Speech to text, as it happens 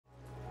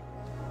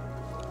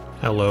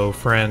Hello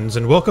friends,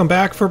 and welcome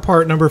back for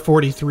part number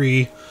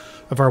 43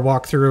 of our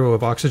walkthrough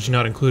of Oxygen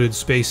Not Included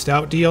Spaced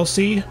Out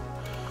DLC.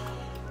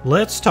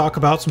 Let's talk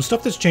about some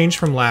stuff that's changed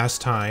from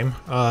last time.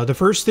 The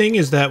first thing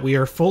is that we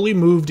are fully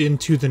moved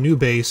into the new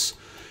base,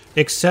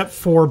 except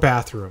for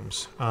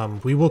bathrooms.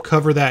 We will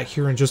cover that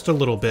here in just a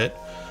little bit.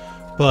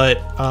 But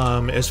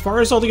as far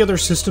as all the other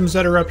systems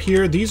that are up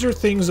here, these are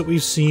things that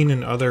we've seen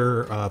in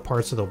other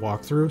parts of the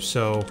walkthrough,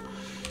 so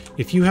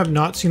if you have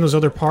not seen those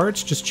other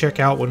parts, just check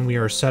out when we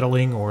are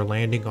settling or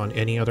landing on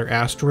any other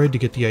asteroid to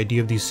get the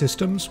idea of these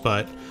systems,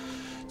 but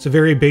it's a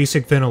very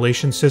basic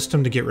ventilation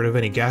system to get rid of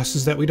any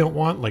gases that we don't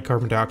want, like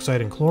carbon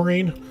dioxide and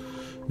chlorine.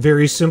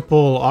 Very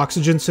simple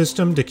oxygen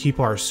system to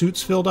keep our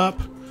suits filled up.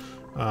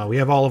 We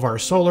have all of our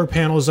solar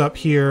panels up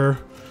here.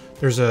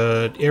 There's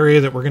an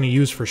area that we're going to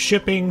use for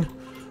shipping,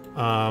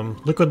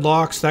 liquid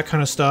locks, that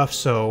kind of stuff,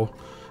 so...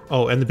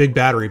 Oh, and the big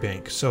battery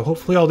bank. So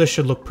hopefully all this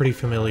should look pretty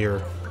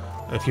familiar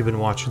if you've been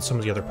watching some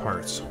of the other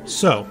parts.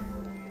 So,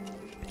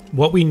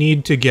 what we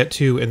need to get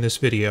to in this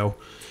video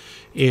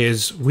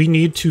is we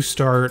need to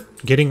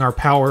start getting our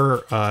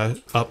power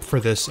up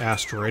for this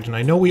asteroid. And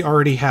I know we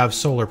already have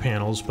solar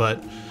panels,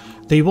 but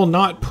they will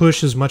not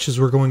push as much as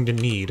we're going to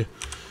need.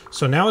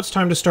 So now it's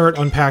time to start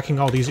unpacking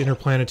all these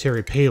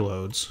interplanetary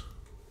payloads.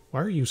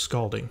 Why are you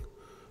scalding?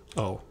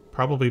 Oh,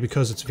 probably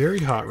because it's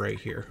very hot right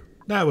here.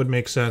 That would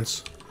make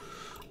sense.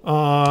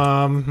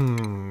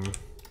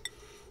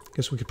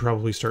 Guess we could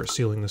probably start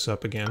sealing this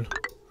up again.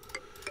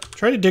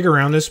 Try to dig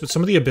around this, but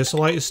some of the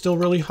abyssalite is still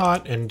really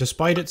hot, and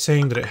despite it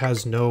saying that it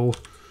has no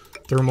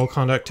thermal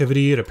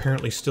conductivity, it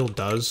apparently still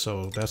does,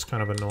 so that's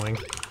kind of annoying.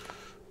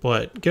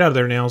 But get out of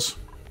there, Nails.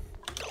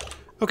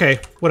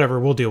 Okay, whatever,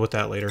 we'll deal with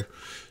that later.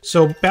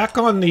 So back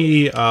on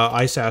the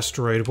ice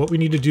asteroid, what we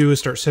need to do is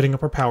start setting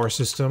up our power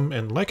system,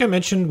 and like I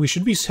mentioned, we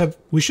should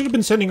have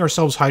been sending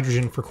ourselves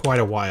hydrogen for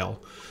quite a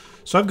while.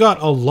 So I've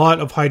got a lot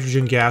of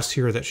hydrogen gas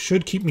here that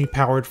should keep me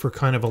powered for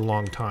kind of a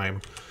long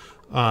time.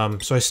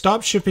 So I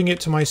stopped shipping it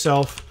to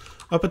myself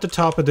up at the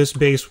top of this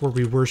base where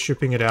we were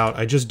shipping it out.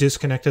 I just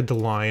disconnected the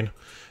line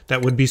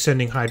that would be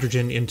sending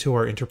hydrogen into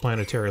our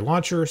interplanetary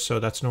launcher, so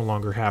that's no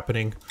longer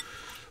happening.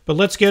 But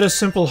let's get a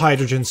simple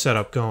hydrogen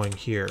setup going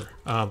here.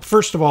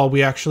 First of all,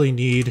 we actually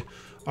need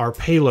our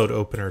payload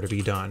opener to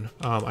be done.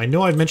 I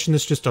know I've mentioned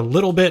this just a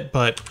little bit,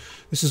 but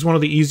this is one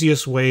of the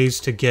easiest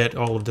ways to get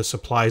all of the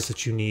supplies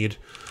that you need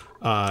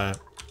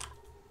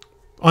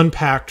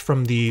unpacked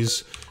from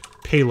these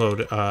payload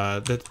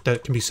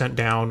that can be sent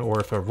down, or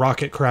if a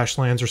rocket crash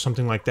lands or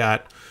something like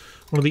that.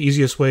 One of the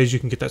easiest ways you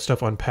can get that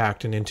stuff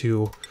unpacked and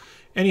into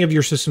any of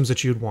your systems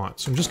that you'd want.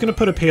 So I'm just going to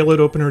put a payload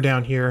opener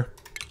down here.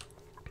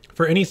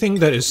 For anything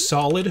that is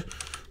solid,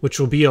 which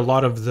will be a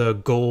lot of the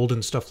gold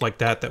and stuff like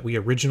that that we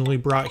originally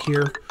brought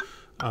here,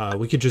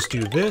 we could just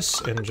do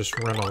this and just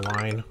run a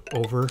line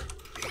over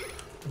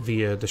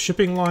via the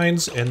shipping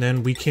lines, and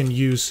then we can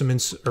use some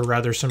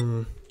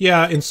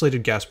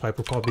insulated gas pipe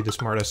will probably be the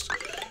smartest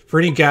for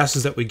any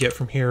gases that we get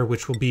from here,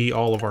 which will be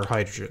all of our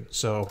hydrogen.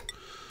 So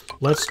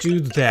let's do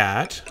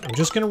that. I'm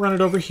just going to run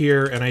it over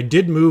here, and I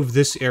did move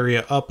this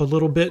area up a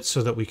little bit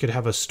so that we could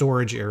have a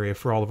storage area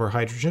for all of our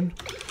hydrogen.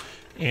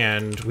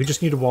 And we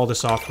just need to wall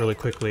this off really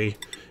quickly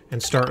and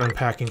start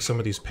unpacking some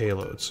of these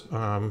payloads.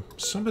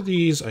 Some of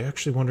these, I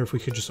actually wonder if we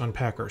could just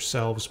unpack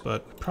ourselves,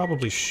 but we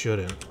probably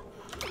shouldn't.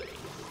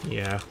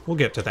 Yeah, we'll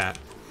get to that.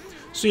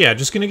 So yeah,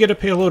 just going to get a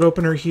payload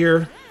opener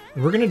here.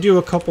 We're going to do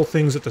a couple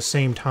things at the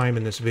same time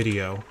in this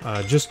video.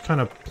 Just kind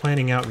of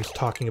planning out and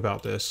talking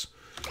about this.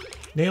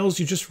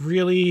 Nails, you just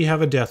really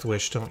have a death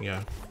wish, don't you?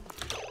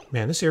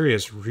 Man, this area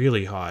is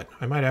really hot.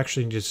 I might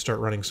actually need to start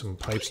running some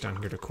pipes down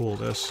here to cool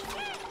this.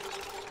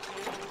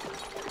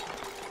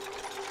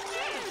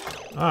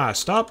 Ah,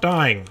 stop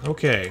dying.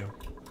 Okay.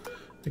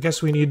 I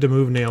guess we need to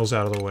move Nails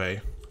out of the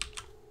way.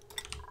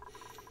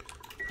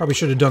 Probably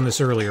should have done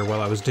this earlier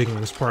while I was digging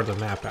this part of the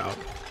map out,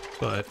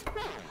 but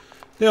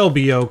they'll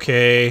be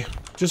okay.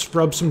 Just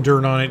rub some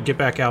dirt on it, get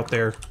back out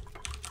there.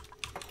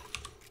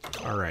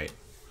 Alright.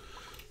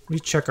 Let me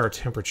check our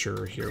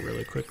temperature here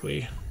really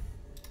quickly.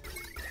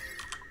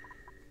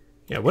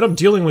 Yeah, what I'm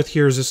dealing with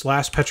here is this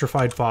last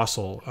petrified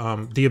fossil.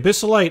 The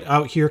abyssalite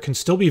out here can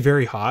still be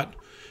very hot,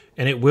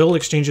 and it will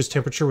exchange its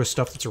temperature with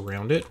stuff that's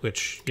around it,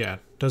 which, yeah,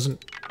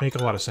 doesn't make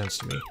a lot of sense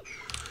to me.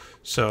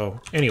 So,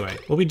 anyway,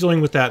 we'll be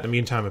dealing with that in the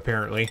meantime,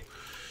 apparently.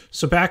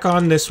 So back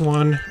on this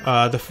one,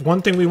 the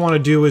one thing we want to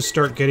do is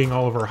start getting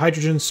all of our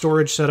hydrogen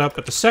storage set up.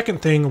 But the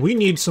second thing, we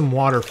need some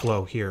water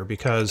flow here,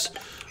 because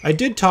I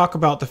did talk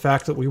about the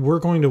fact that we were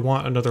going to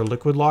want another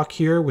liquid lock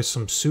here with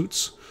some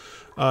suits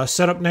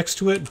set up next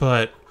to it,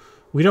 but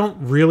we don't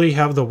really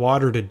have the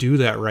water to do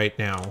that right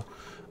now.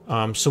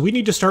 So we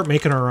need to start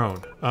making our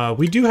own.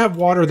 We do have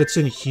water that's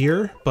in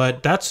here,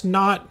 but that's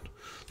not...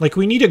 Like,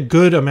 we need a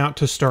good amount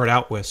to start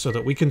out with so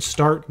that we can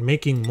start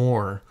making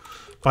more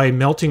by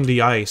melting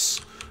the ice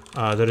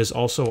that is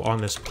also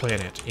on this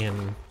planet.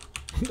 And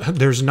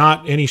there's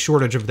not any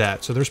shortage of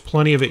that, so there's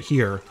plenty of it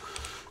here.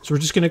 So we're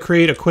just going to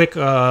create a quick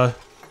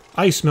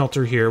ice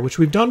melter here, which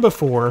we've done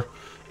before,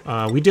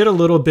 We did a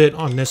little bit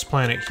on this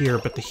planet here,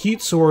 but the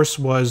heat source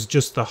was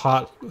just the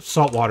hot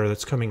salt water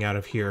that's coming out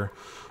of here.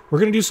 We're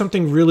going to do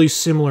something really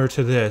similar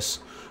to this,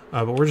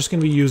 but we're just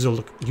going to be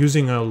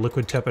using a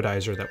liquid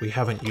tepidizer that we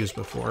haven't used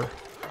before.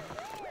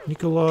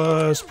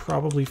 Nicola's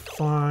probably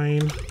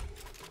fine.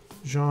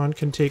 Jean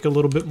can take a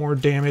little bit more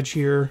damage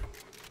here.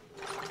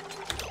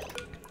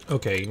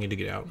 Okay, you need to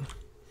get out.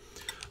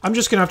 I'm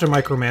just going to have to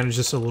micromanage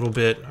this a little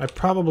bit. I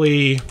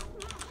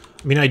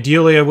mean,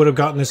 ideally I would have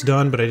gotten this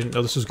done, but I didn't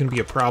know this was going to be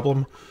a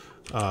problem.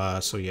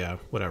 So yeah,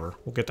 whatever.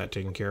 We'll get that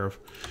taken care of.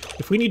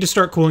 If we need to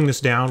start cooling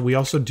this down, we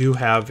also do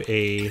have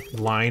a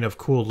line of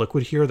cool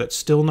liquid here that's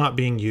still not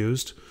being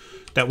used,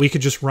 that we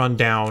could just run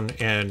down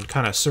and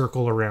kind of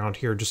circle around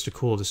here just to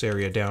cool this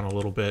area down a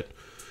little bit.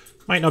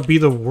 Might not be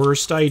the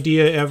worst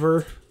idea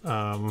ever.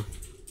 Oh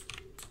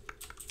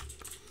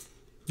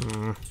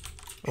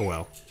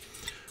well.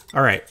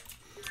 Alright.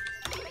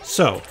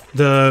 So,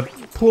 the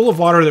pool of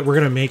water that we're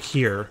going to make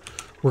here,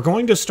 we're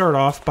going to start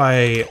off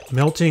by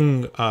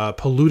melting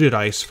polluted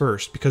ice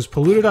first, because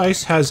polluted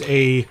ice has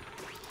a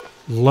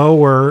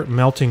lower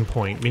melting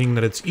point, meaning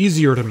that it's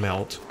easier to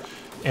melt.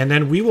 And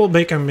then we will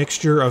make a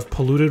mixture of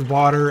polluted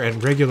water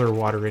and regular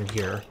water in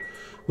here,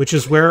 which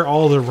is where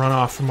all the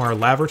runoff from our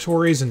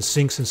lavatories and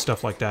sinks and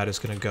stuff like that is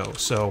going to go.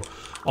 So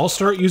I'll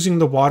start using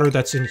the water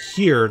that's in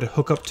here to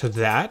hook up to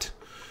that,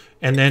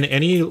 and then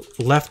any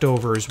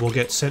leftovers will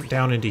get sent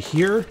down into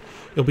here.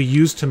 It'll be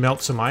used to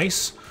melt some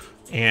ice,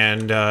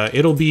 and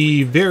it'll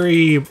be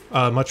very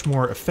much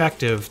more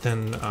effective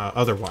than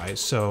otherwise.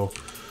 So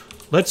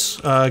let's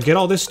get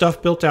all this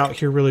stuff built out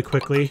here really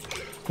quickly.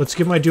 Let's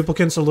give my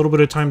duplicants a little bit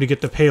of time to get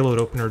the payload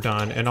opener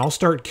done, and I'll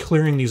start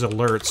clearing these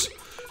alerts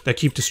that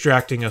keep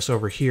distracting us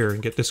over here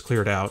and get this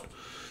cleared out.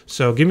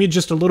 So give me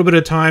just a little bit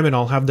of time and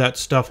I'll have that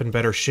stuff in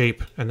better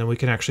shape, and then we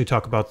can actually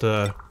talk about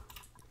the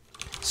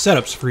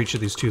setups for each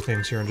of these two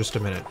things here in just a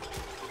minute.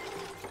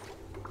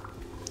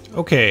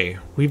 Okay,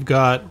 we've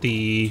got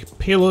the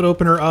payload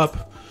opener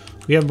up.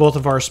 We have both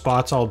of our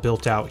spots all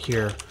built out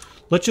here.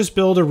 Let's just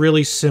build a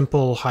really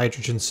simple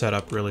hydrogen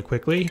setup really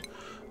quickly.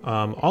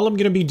 All I'm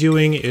going to be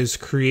doing is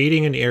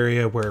creating an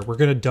area where we're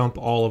going to dump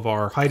all of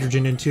our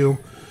hydrogen into.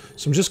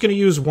 So I'm just going to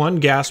use one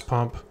gas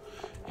pump,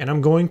 and I'm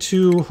going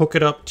to hook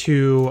it up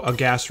to a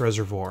gas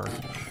reservoir.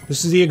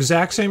 This is the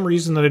exact same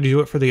reason that I do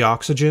it for the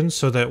oxygen,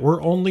 so that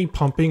we're only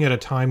pumping at a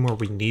time where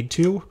we need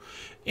to,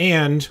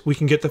 and we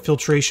can get the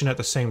filtration at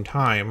the same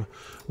time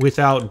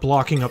without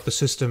blocking up the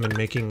system and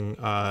making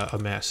a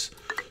mess.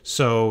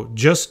 So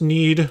just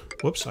need...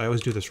 Whoops, I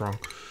always do this wrong.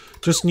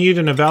 Just need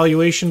an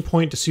evaluation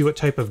point to see what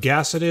type of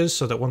gas it is,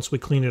 so that once we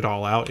clean it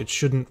all out, it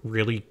shouldn't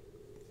really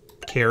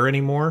care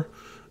anymore.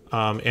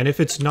 And if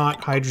it's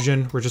not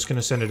hydrogen, we're just going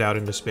to send it out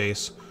into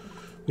space.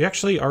 We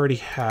actually already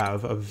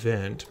have a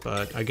vent,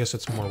 but I guess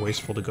it's more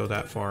wasteful to go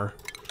that far.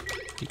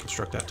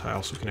 Deconstruct that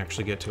tile so we can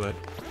actually get to it.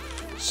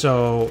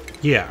 So,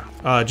 yeah,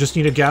 just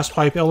need a gas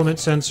pipe element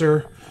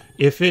sensor.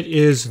 If it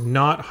is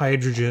not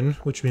hydrogen,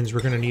 which means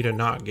we're going to need a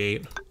NOT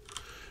gate,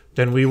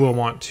 then we will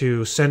want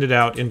to send it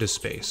out into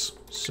space.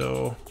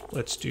 So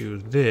let's do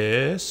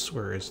this.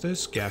 Where is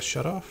this? Gas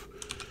shutoff.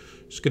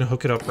 Just going to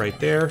hook it up right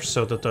there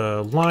so that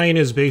the line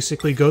is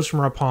basically goes from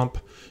our pump,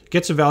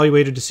 gets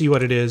evaluated to see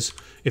what it is.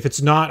 If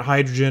it's not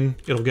hydrogen,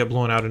 it'll get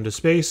blown out into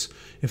space.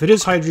 If it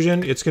is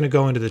hydrogen, it's going to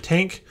go into the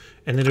tank,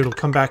 and then it'll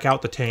come back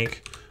out the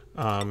tank.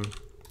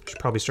 Should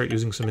probably start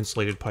using some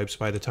insulated pipes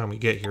by the time we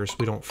get here so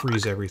we don't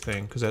freeze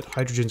everything, because that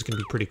hydrogen's going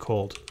to be pretty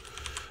cold.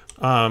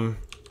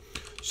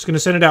 Just going to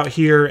send it out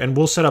here, and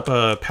we'll set up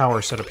a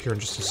power setup here in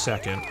just a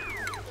second.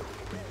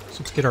 So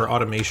let's get our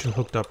automation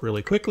hooked up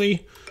really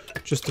quickly.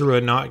 Just through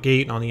a NOT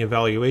gate on the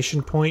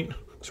evaluation point.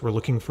 So we're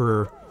looking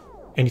for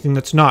anything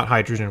that's not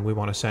hydrogen we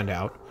want to send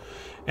out.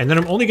 And then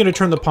I'm only going to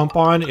turn the pump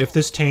on if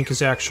this tank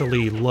is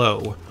actually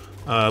low.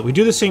 We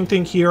do the same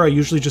thing here. I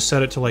usually just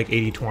set it to like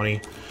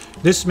 80-20.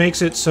 This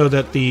makes it so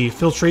that the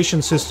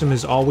filtration system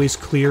is always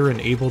clear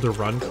and able to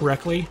run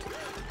correctly.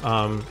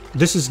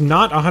 This is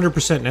not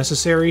 100%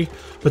 necessary,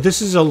 but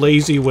this is a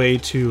lazy way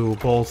to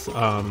both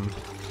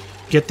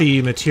get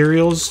the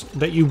materials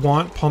that you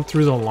want pumped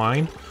through the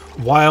line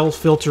while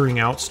filtering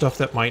out stuff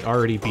that might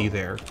already be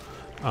there.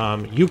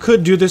 You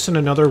could do this in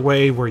another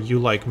way where you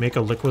like make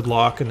a liquid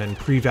lock and then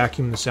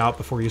pre-vacuum this out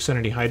before you send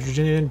any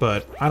hydrogen in,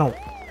 but I don't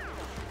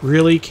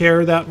really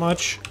care that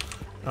much,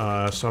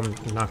 so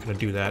I'm not going to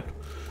do that.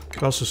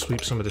 Could also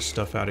sweep some of this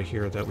stuff out of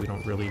here that we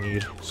don't really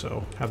need,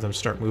 so have them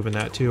start moving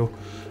that too.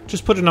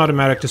 Just put an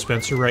automatic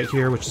dispenser right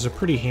here, which is a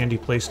pretty handy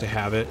place to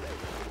have it.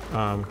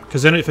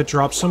 Because then if it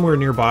drops somewhere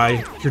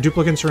nearby, your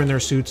duplicants are in their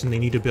suits and they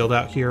need to build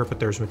out here, but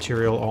there's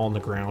material all on the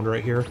ground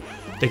right here.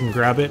 They can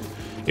grab it.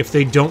 If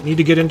they don't need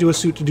to get into a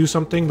suit to do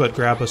something, but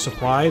grab a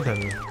supply,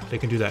 then they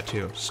can do that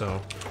too. So,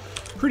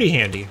 pretty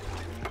handy.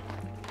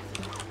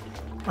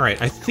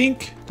 Alright, I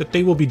think that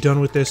they will be done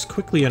with this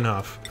quickly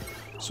enough,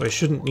 so I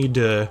shouldn't need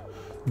to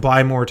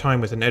buy more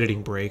time with an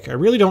editing break. I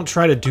really don't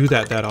try to do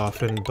that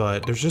often,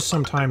 but there's just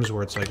some times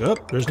where it's like, oh,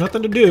 there's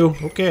nothing to do.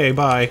 Okay,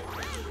 bye.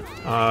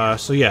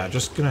 So yeah,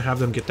 just gonna have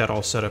them get that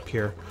all set up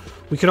here.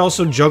 We could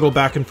also juggle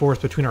back and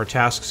forth between our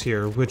tasks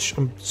here, which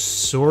I'm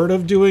sort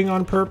of doing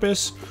on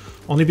purpose,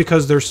 only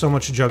because there's so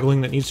much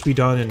juggling that needs to be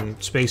done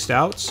and spaced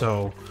out,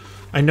 so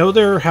I know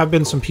there have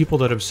been some people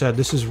that have said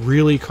this is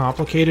really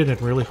complicated and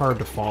really hard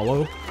to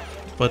follow,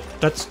 but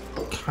that's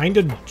kind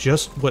of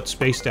just what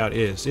Spaced Out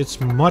is.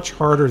 It's much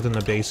harder than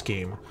the base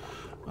game.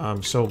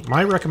 So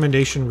my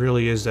recommendation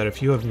really is that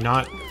if you have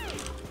not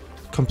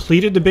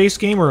completed the base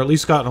game, or at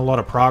least gotten a lot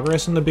of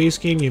progress in the base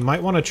game, you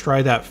might want to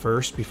try that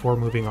first before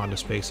moving on to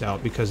Spaced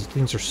Out, because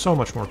things are so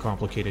much more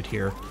complicated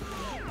here.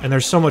 And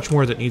there's so much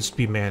more that needs to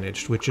be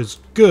managed, which is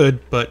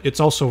good, but it's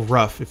also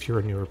rough if you're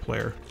a newer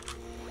player.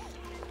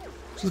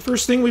 So the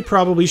first thing we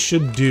probably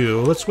should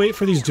do, let's wait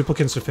for these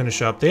duplicants to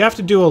finish up. They have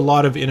to do a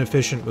lot of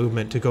inefficient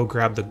movement to go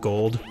grab the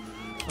gold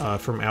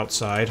from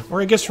outside.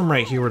 Or I guess from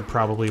right here would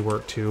probably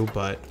work too,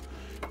 but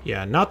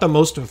yeah, not the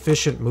most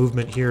efficient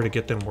movement here to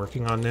get them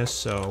working on this,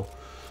 so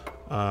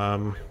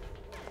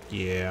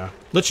yeah.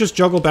 Let's just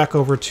juggle back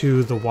over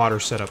to the water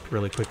setup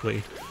really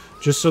quickly,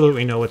 just so that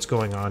we know what's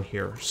going on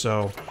here.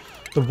 So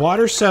the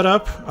water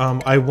setup,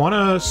 I want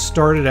to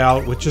start it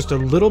out with just a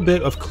little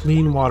bit of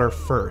clean water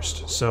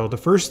first. So the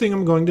first thing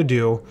I'm going to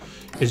do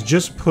is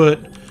just put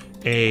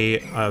a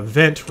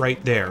vent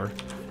right there,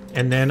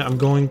 and then I'm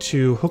going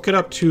to hook it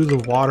up to the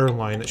water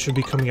line that should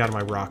be coming out of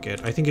my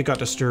rocket. I think it got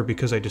disturbed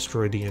because I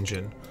destroyed the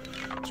engine.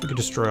 So we can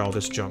destroy all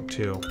this junk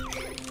too.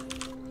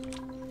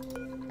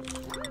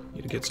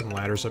 Need to get some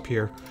ladders up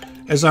here.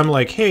 As I'm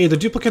like, hey, the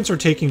duplicants are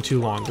taking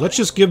too long. Let's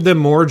just give them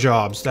more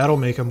jobs. That'll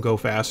make them go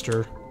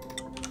faster.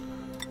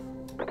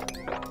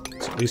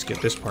 Let's at least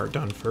get this part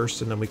done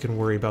first, and then we can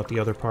worry about the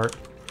other part.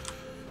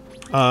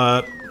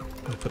 I'll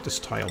put this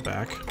tile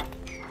back.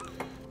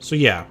 So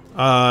yeah,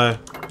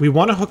 we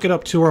want to hook it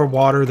up to our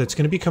water that's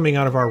going to be coming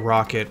out of our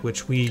rocket,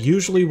 which we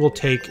usually will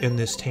take in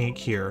this tank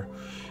here.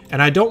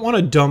 And I don't want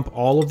to dump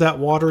all of that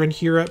water in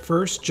here at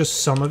first,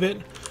 just some of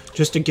it,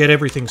 just to get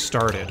everything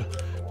started.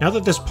 Now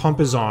that this pump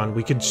is on,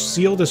 we can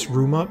seal this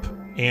room up,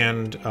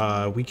 and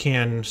we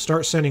can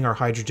start sending our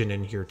hydrogen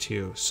in here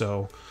too.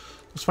 So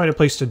let's find a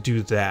place to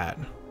do that.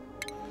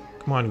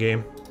 Come on,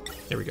 game.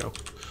 There we go.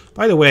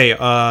 By the way,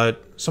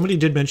 somebody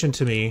did mention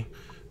to me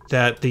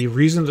that the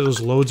reason that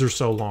those loads are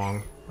so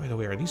long... By the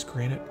way, are these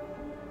granite?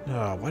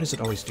 Oh, why does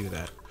it always do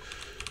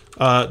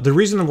that? The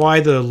reason why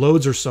the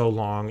loads are so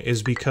long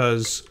is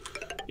because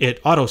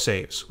it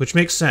autosaves, which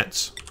makes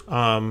sense.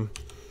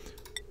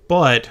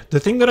 But the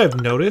thing that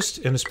I've noticed,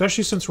 and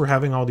especially since we're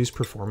having all these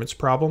performance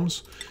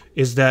problems,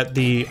 is that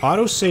the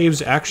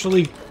autosaves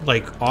actually,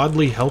 like,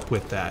 oddly help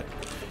with that.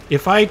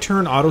 If I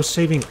turn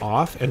autosaving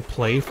off and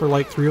play for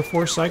like 3 or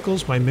 4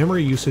 cycles, my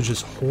memory usage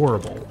is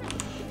horrible.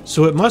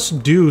 So it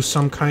must do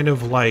some kind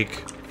of,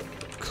 like,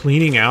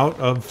 cleaning out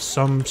of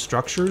some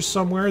structures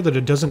somewhere that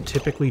it doesn't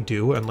typically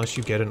do unless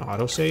you get an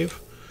autosave.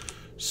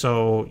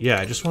 So, yeah,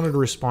 I just wanted to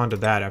respond to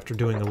that after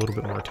doing a little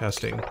bit more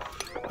testing.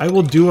 I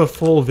will do a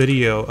full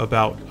video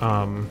about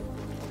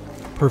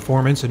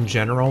performance in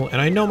general,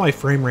 and I know my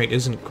frame rate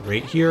isn't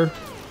great here,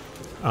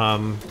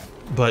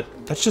 but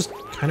that's just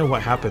kind of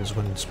what happens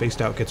when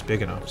Spaced Out gets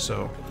big enough,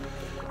 so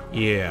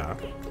yeah.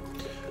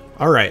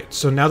 Alright,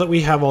 so now that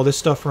we have all this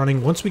stuff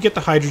running, once we get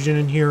the hydrogen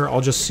in here,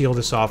 I'll just seal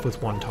this off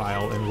with 1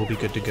 tile and we'll be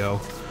good to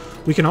go.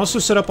 We can also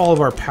set up all of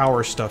our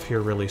power stuff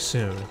here really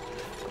soon.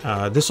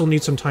 This will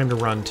need some time to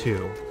run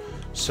too.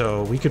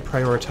 So we could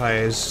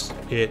prioritize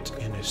it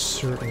in a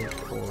certain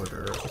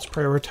order. Let's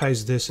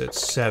prioritize this at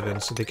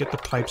 7, so they get the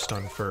pipes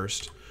done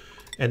first.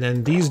 And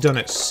then these done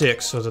at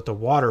 6, so that the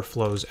water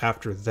flows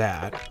after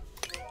that.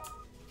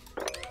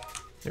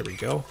 There we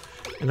go.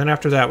 And then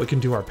after that, we can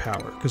do our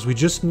power, because we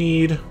just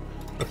need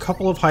a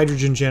couple of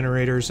hydrogen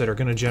generators that are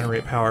going to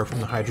generate power from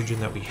the hydrogen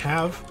that we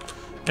have.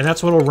 And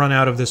that's what will run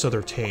out of this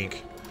other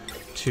tank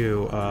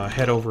to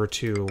head over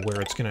to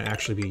where it's going to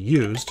actually be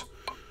used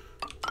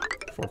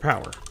for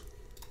power.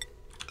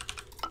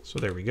 So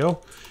there we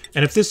go.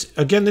 And if this,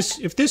 again,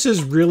 if this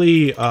is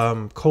really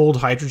cold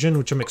hydrogen,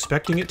 which I'm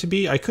expecting it to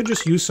be, I could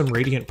just use some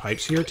radiant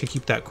pipes here to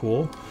keep that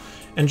cool.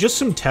 And just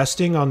some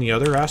testing on the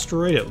other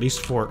asteroid, at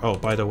least for... Oh,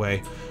 by the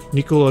way,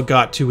 Nikola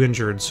got too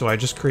injured, so I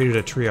just created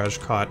a triage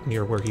cot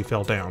near where he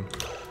fell down.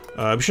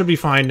 We should be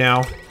fine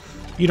now.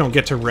 You don't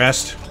get to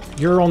rest.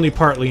 You're only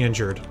partly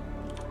injured.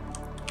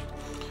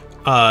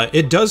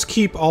 It does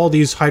keep all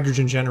these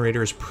hydrogen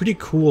generators pretty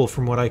cool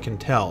from what I can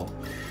tell.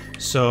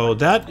 So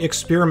that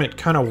experiment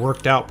kind of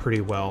worked out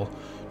pretty well.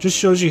 Just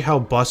shows you how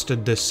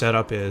busted this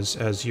setup is,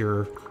 as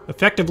you're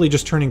effectively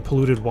just turning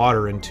polluted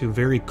water into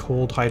very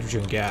cold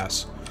hydrogen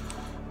gas.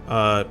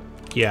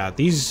 Yeah,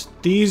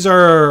 these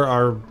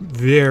are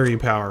very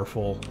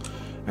powerful.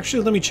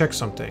 Actually, let me check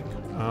something.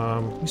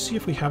 Let me see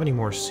if we have any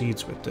more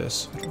seeds with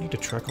this. I don't need to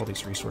track all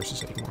these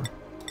resources anymore.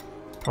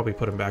 Probably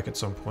put them back at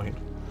some point.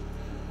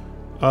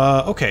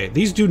 Okay,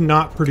 these do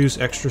not produce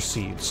extra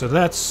seeds, so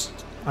that's...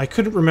 I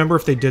couldn't remember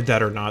if they did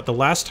that or not. The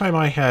last time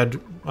I had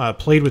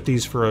played with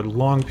these for a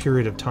long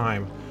period of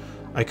time,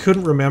 I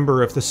couldn't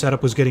remember if the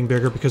setup was getting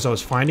bigger because I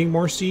was finding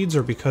more seeds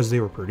or because they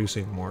were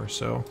producing more,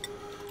 so...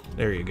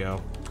 There you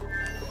go.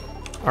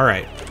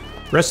 Alright.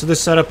 Rest of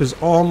this setup is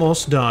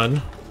almost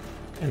done.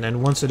 And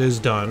then once it is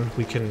done,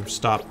 we can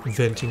stop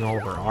venting all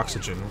of our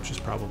oxygen, which is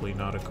probably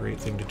not a great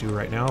thing to do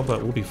right now,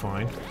 but we'll be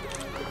fine.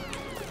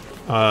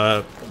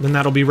 Then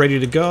that'll be ready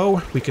to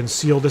go. We can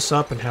seal this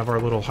up and have our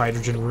little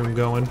hydrogen room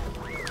going.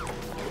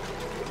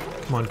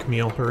 Come on,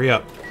 Camille, hurry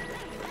up.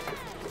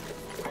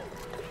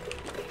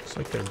 Looks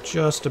like they're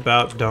just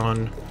about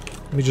done.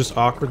 Let me just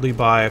awkwardly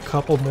buy a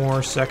couple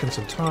more seconds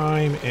of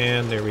time,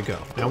 and there we go.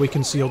 Now we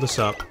can seal this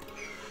up.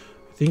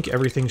 I think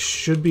everything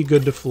should be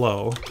good to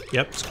flow.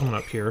 Yep, it's coming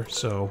up here,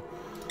 so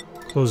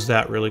close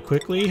that really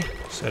quickly.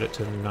 Set it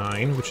to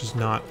 9, which is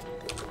not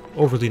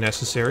overly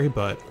necessary,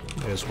 but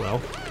might as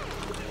well.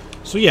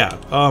 So yeah,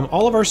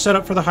 all of our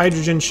setup for the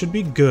hydrogen should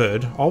be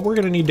good. All we're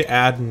going to need to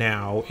add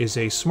now is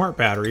a smart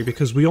battery,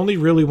 because we only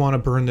really want to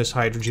burn this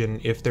hydrogen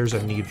if there's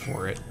a need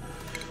for it.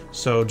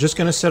 So just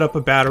going to set up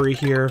a battery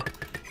here,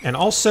 and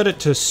I'll set it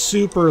to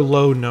super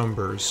low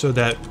numbers so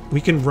that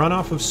we can run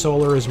off of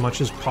solar as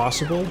much as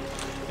possible,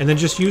 and then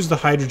just use the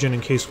hydrogen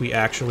in case we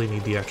actually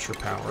need the extra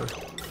power.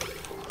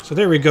 So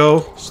there we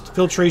go.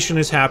 Filtration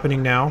is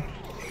happening now.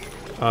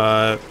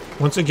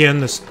 Once again,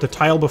 the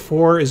tile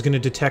before is going to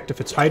detect if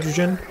it's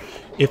hydrogen.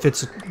 If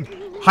it's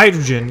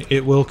hydrogen,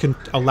 it will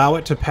allow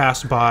it to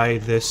pass by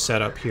this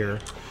setup here.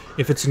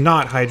 If it's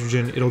not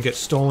hydrogen, it'll get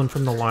stolen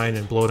from the line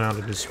and blown out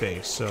into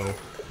space. So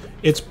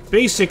it's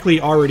basically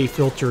already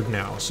filtered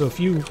now. So if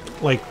you,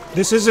 like,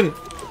 this isn't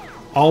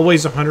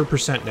always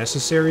 100%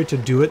 necessary to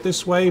do it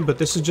this way, but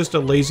this is just a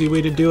lazy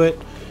way to do it.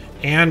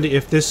 And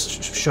if this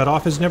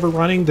shutoff is never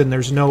running, then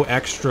there's no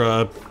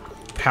extra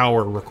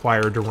power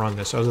required to run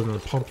this other than the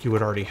pump you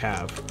would already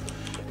have.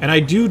 And I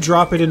do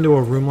drop it into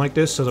a room like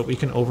this so that we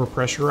can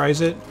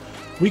overpressurize it.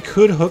 We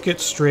could hook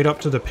it straight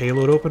up to the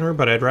payload opener,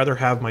 but I'd rather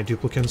have my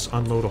duplicants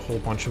unload a whole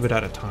bunch of it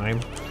at a time.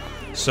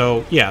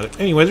 So yeah,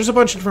 anyway, there's a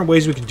bunch of different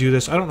ways we could do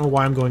this. I don't know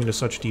why I'm going into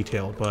such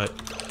detail, but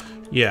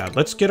yeah,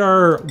 let's get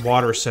our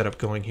water setup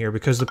going here,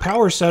 because the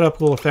power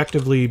setup will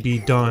effectively be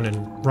done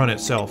and run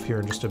itself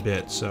here in just a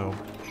bit, so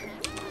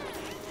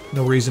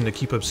no reason to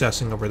keep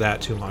obsessing over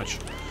that too much.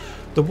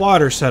 The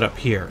water setup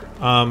here.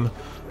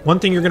 One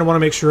thing you're going to want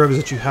to make sure of is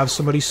that you have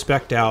somebody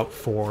spec'd out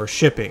for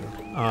shipping,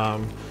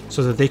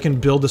 so that they can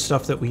build the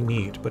stuff that we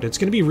need. But it's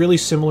going to be really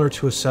similar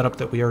to a setup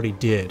that we already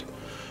did.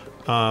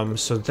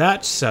 So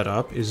that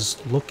setup is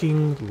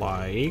looking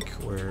like...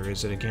 where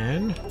is it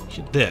again?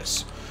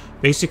 This.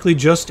 Basically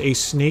just a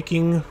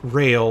snaking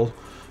rail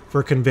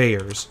for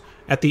conveyors.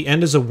 At the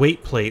end is a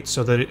weight plate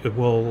so that it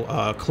will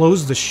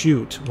close the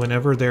chute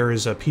whenever there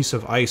is a piece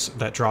of ice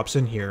that drops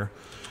in here.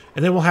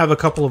 And then we'll have a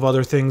couple of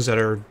other things that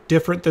are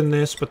different than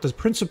this, but the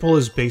principle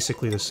is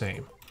basically the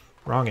same.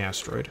 Wrong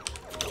asteroid.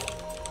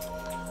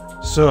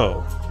 So,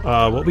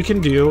 what we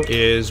can do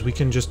is we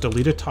can just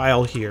delete a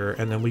tile here,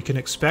 and then we can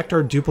expect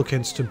our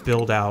duplicants to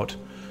build out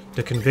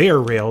the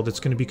conveyor rail that's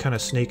going to be kind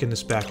of snaking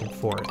this back and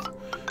forth.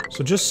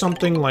 So just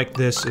something like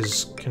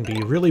this can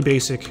be really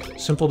basic,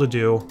 simple to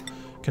do.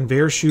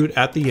 Conveyor chute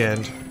at the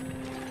end.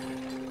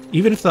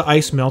 Even if the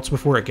ice melts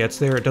before it gets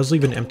there, it does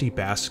leave an empty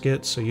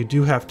basket, so you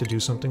do have to do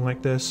something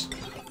like this.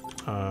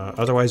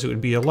 Otherwise, it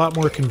would be a lot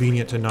more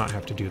convenient to not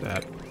have to do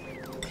that.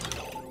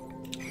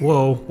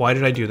 Whoa, why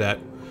did I do that?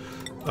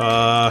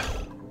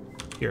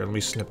 Here, let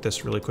me snip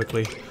this really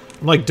quickly.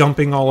 I'm like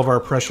dumping all of our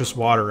precious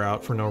water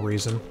out for no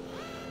reason.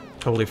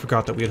 Totally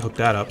forgot that we had hooked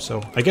that up,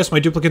 so I guess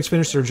my duplicants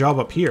finished their job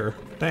up here.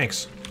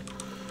 Thanks.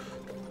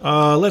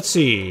 Let's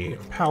see.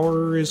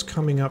 Power is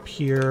coming up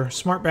here.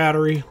 Smart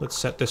battery. Let's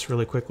set this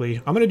really quickly.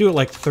 I'm going to do it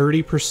like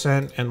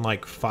 30% and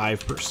like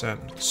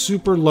 5%.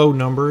 Super low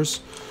numbers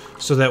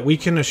so that we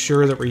can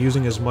assure that we're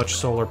using as much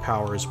solar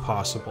power as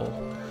possible.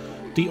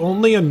 The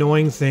only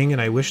annoying thing,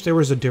 and I wish there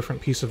was a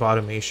different piece of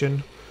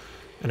automation,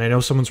 and I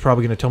know someone's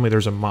probably going to tell me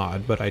there's a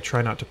mod, but I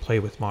try not to play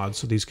with mods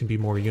so these can be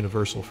more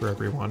universal for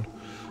everyone.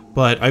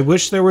 But I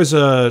wish there was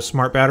a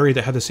smart battery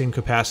that had the same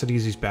capacity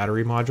as these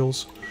battery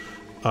modules.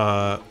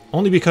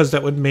 Only because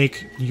that would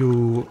make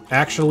you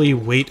actually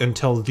wait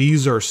until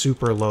these are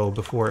super low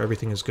before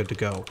everything is good to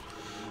go.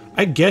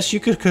 I guess you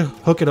could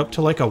hook it up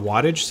to like a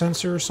wattage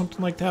sensor or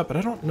something like that, but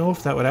I don't know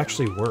if that would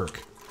actually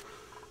work.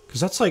 Because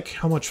that's like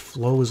how much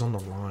flow is on the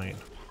line.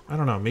 I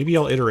don't know, maybe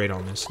I'll iterate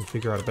on this and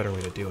figure out a better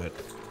way to do it.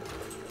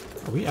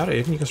 Are we out of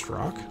igneous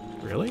rock?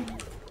 Really?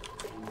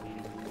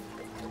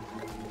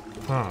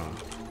 Huh.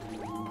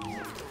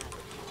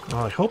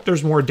 Well, I hope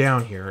there's more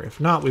down here. If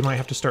not, we might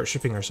have to start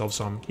shipping ourselves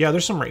some. Yeah,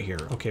 there's some right here.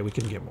 Okay, we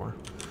can get more.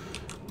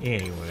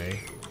 Anyway.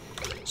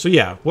 So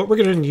yeah, what we're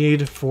going to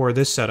need for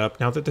this setup,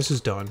 now that this is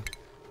done,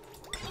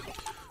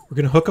 we're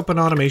going to hook up an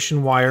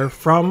automation wire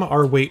from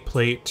our weight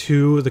plate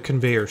to the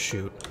conveyor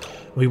chute.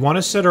 We want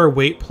to set our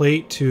weight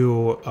plate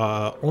to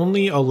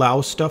only allow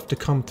stuff to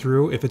come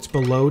through if it's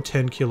below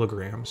 10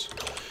 kilograms.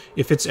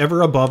 If it's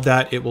ever above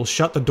that, it will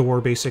shut the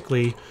door,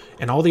 basically,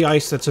 and all the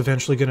ice that's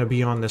eventually going to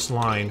be on this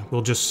line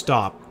will just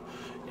stop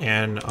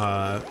and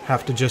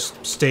have to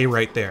just stay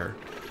right there.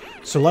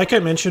 So like I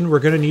mentioned, we're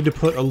going to need to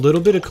put a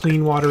little bit of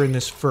clean water in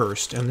this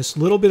first, and this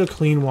little bit of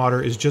clean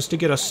water is just to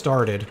get us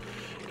started.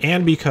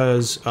 and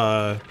because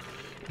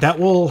that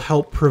will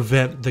help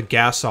prevent the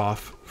gas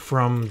off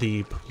from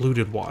the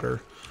polluted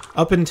water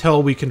up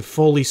until we can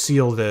fully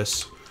seal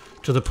this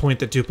to the point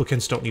that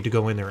duplicants don't need to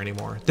go in there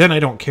anymore. Then I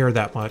don't care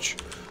that much,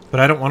 but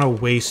I don't want to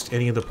waste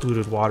any of the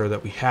polluted water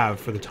that we have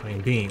for the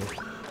time being,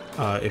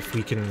 if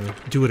we can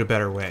do it a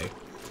better way.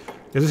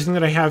 The other thing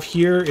that I have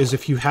here is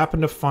if you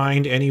happen to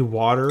find any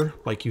water,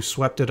 like you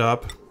swept it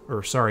up,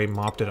 or sorry,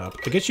 mopped it up.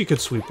 I guess you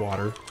could sweep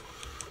water.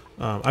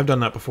 I've done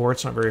that before,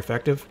 it's not very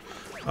effective.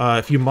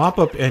 If you mop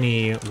up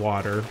any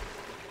water,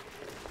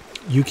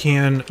 you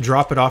can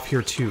drop it off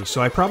here too.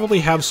 So I probably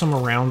have some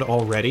around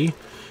already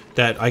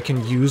that I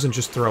can use and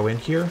just throw in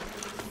here.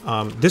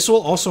 This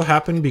will also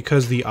happen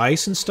because the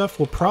ice and stuff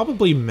will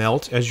probably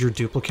melt as your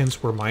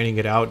duplicants were mining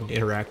it out and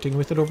interacting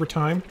with it over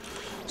time.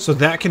 So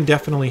that can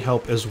definitely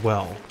help as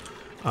well.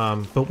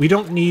 But we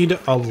don't need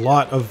a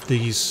lot of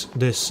this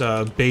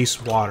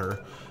base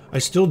water. I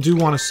still do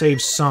want to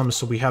save some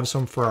so we have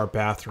some for our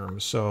bathroom.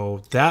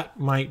 So that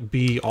might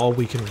be all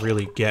we can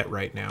really get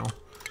right now.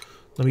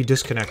 Let me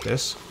disconnect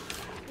this.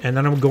 And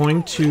then I'm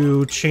going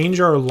to change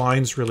our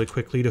lines really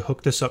quickly to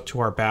hook this up to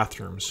our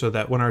bathroom so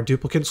that when our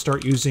duplicants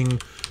start using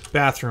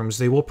bathrooms,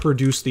 they will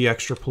produce the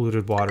extra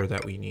polluted water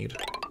that we need.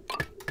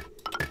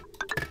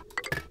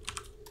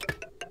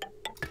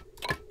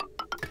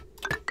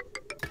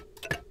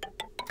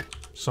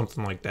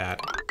 Something like that.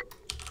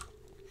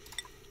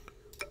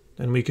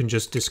 Then we can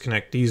just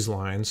disconnect these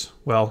lines.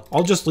 Well,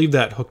 I'll just leave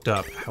that hooked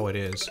up how it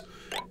is.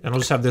 And I'll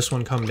just have this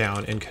one come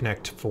down and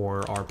connect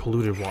for our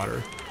polluted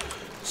water.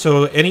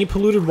 So any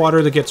polluted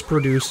water that gets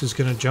produced is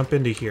going to jump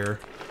into here,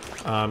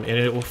 and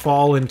it will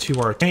fall into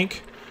our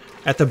tank.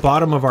 At the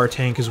bottom of our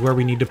tank is where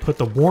we need to put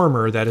the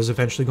warmer that is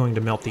eventually going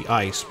to melt the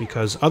ice,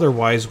 because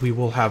otherwise we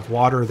will have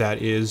water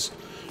that is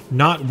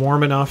not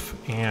warm enough,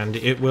 and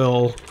it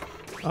will...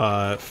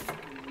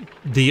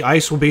 the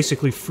ice will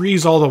basically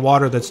freeze all the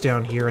water that's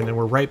down here, and then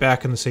we're right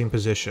back in the same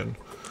position.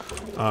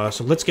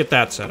 So let's get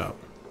that set up.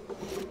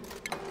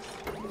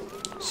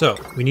 So,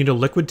 we need a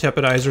liquid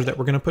tepidizer that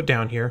we're going to put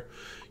down here.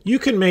 You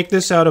can make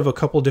this out of a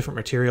couple different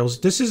materials.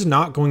 This is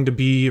not going to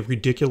be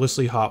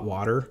ridiculously hot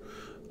water.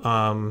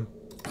 I'm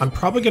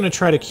probably going to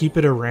try to keep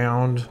it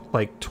around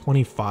like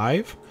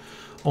 25,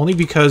 only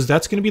because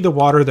that's going to be the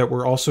water that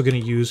we're also going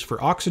to use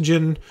for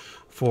oxygen,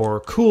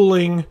 for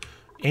cooling,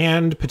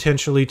 and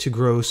potentially to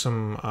grow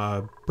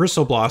some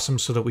bristle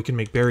blossoms so that we can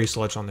make berry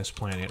sludge on this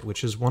planet,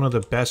 which is one of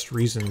the best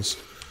reasons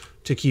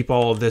to keep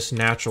all of this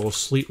natural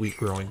sleet wheat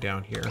growing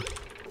down here.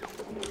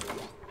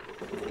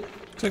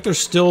 Looks like there's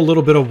still a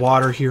little bit of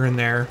water here and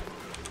there.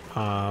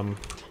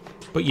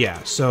 But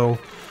yeah, so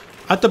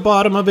at the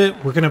bottom of it,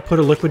 we're going to put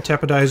a liquid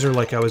tepidizer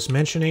like I was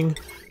mentioning.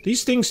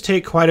 These things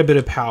take quite a bit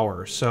of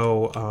power,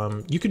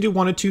 so you can do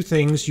one of two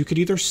things. You could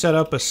either set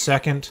up a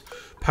second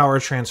power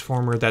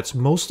transformer that's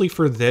mostly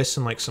for this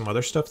and like some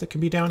other stuff that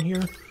can be down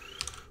here,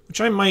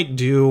 which I might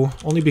do,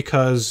 only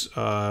because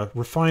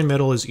refined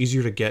metal is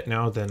easier to get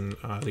now than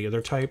the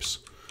other types.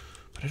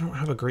 But I don't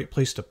have a great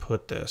place to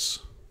put this.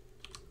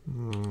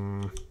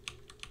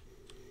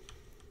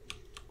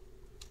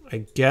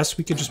 I guess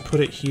we could just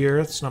put it here.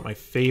 It's not my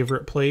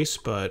favorite place,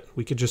 but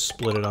we could just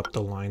split it up the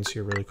lines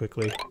here really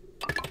quickly.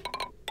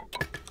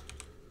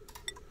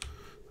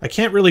 I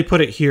can't really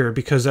put it here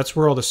because that's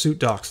where all the suit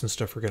docks and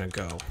stuff are going to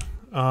go.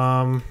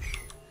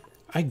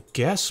 I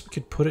guess we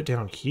could put it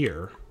down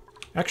here.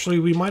 Actually,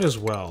 we might as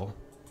well.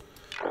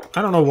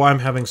 I don't know why I'm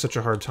having such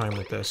a hard time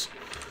with this.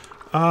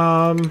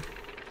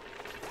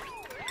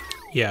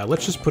 Yeah,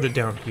 let's just put it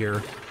down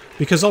here,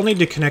 because I'll need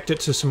to connect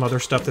it to some other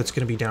stuff that's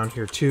going to be down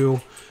here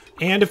too.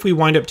 And if we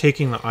wind up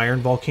taking the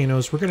iron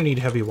volcanoes, we're going to need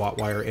heavy watt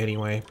wire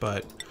anyway,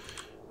 but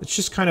it's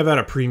just kind of at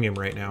a premium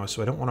right now,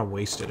 so I don't want to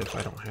waste it if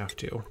I don't have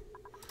to.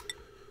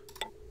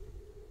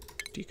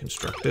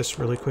 Deconstruct this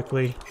really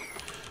quickly.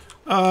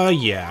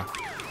 Yeah.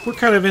 We're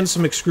kind of in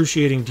some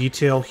excruciating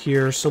detail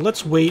here, so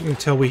let's wait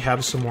until we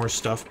have some more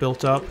stuff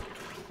built up.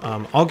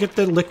 I'll get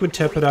the liquid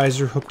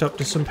tepidizer hooked up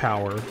to some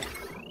power,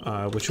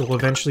 which will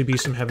eventually be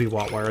some heavy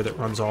watt wire that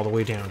runs all the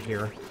way down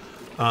here.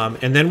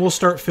 And then we'll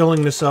start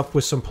filling this up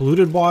with some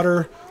polluted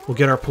water. We'll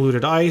get our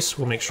polluted ice.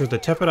 We'll make sure the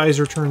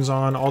tepidizer turns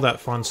on, all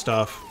that fun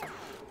stuff.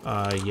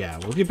 Yeah,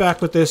 we'll be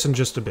back with this in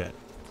just a bit.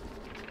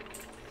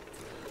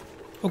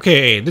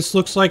 Okay, this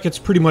looks like it's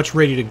pretty much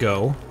ready to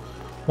go.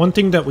 One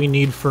thing that we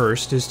need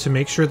first is to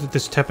make sure that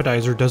this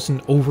tepidizer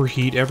doesn't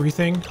overheat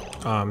everything.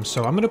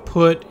 So I'm going to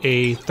put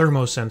a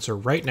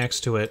thermosensor right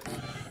next to it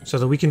so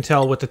that we can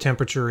tell what the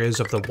temperature is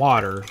of the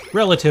water,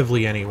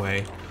 relatively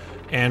anyway.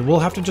 And we'll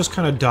have to just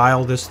kind of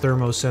dial this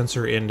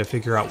thermosensor in to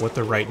figure out what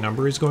the right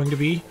number is going to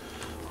be.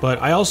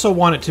 But I also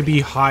want it to be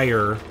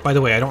higher. By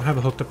the way, I don't have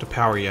it hooked up to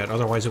power yet,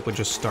 otherwise it would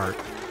just start.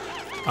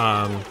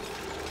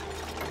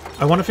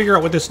 I want to figure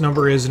out what this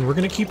number is, and we're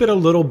going to keep it a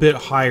little bit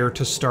higher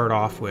to start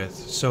off with.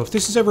 So if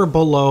this is ever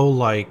below,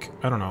 like,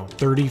 I don't know,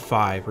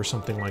 35 or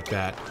something like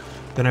that,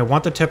 then I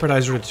want the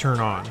tepidizer to turn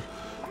on.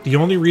 The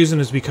only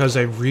reason is because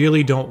I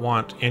really don't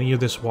want any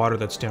of this water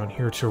that's down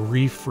here to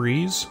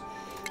refreeze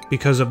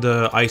because of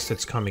the ice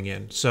that's coming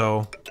in.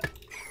 So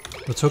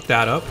Let's hook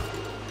that up.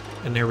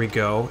 And there we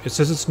go. It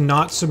says it's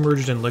not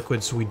submerged in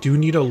liquid, so we do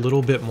need a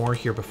little bit more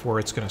here before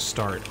it's going to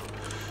start.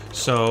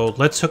 So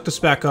let's hook this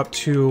back up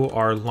to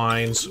our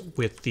lines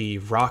with the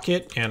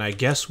rocket, and I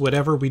guess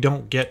whatever we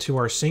don't get to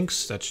our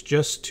sinks, that's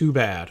just too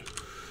bad.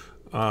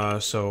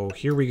 So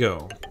here we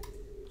go.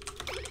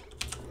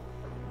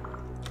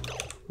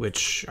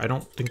 Which, I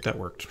don't think that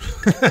worked.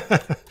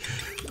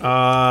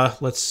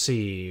 Let's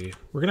see.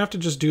 We're gonna have to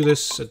just do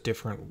this a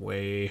different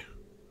way.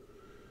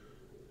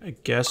 I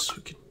guess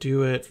we could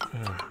do it...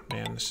 Oh,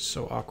 man, this is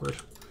so awkward.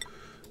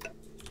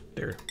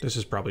 There, this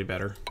is probably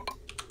better.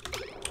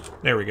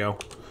 There we go.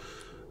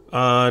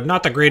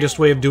 Not the greatest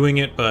way of doing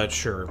it, but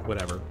sure,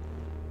 whatever.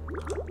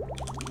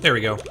 There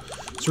we go.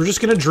 So we're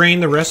just gonna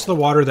drain the rest of the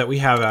water that we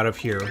have out of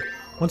here.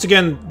 Once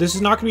again, this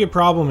is not gonna be a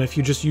problem if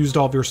you just used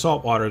all of your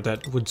salt water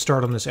that would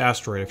start on this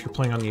asteroid if you're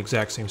playing on the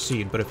exact same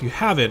seed, but if you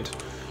haven't,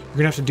 you're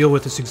gonna have to deal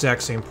with this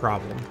exact same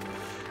problem.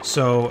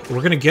 So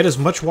we're gonna get as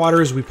much water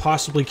as we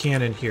possibly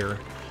can in here,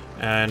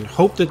 and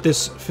hope that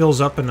this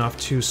fills up enough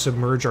to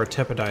submerge our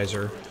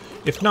tepidizer.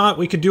 If not,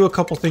 we could do a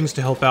couple things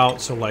to help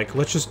out, so like,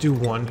 let's just do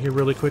one here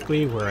really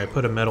quickly, where I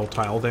put a metal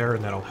tile there,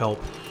 and that'll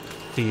help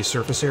the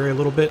surface area a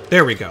little bit.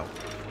 There we go.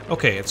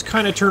 Okay, it's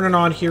kind of turning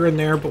on here and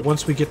there, but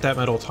once we get that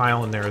metal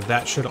tile in there,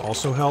 that should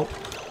also help.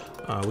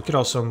 We could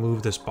also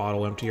move this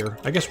bottle emptier.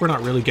 I guess we're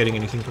not really getting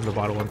anything from the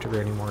bottle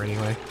emptier anymore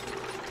anyway.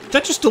 Did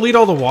that just delete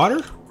all the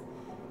water?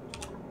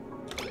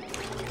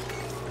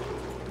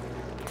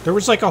 There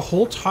was like a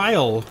whole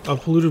tile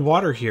of polluted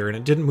water here, and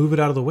it didn't move it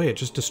out of the way, it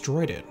just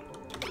destroyed it.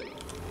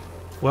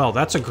 Well,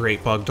 that's a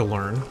great bug to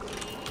learn.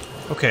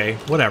 Okay,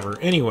 whatever.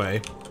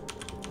 Anyway,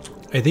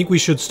 I think we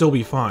should still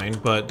be fine,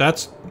 but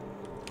that's...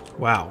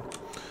 Wow.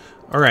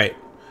 Alright.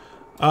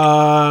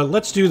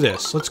 Let's do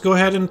this. Let's go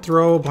ahead and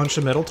throw a bunch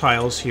of metal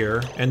tiles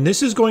here, and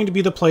this is going to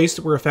be the place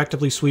that we're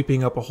effectively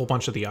sweeping up a whole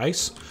bunch of the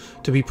ice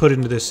to be put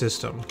into this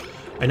system.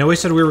 I know I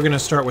said we were going to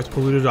start with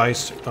polluted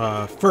ice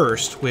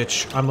first,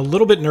 which I'm a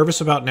little bit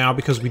nervous about now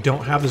because we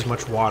don't have as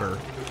much water.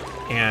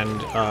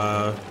 And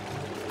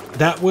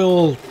that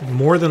will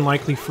more than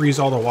likely freeze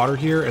all the water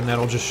here, and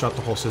that'll just shut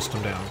the whole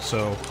system down.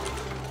 So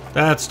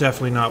that's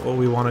definitely not what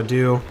we want to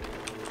do.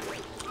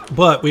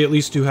 But we at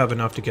least do have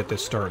enough to get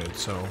this started,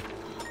 so...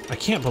 I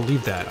can't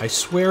believe that. I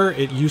swear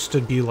it used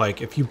to be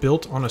like, if you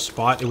built on a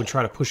spot, it would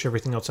try to push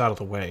everything else out of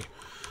the way.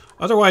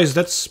 Otherwise,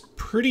 that's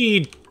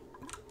pretty...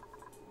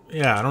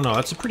 Yeah, I don't know.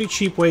 That's a pretty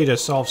cheap way to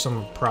solve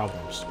some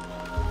problems.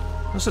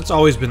 Unless it's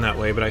always been that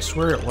way, but I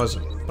swear it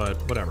wasn't. But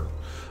whatever.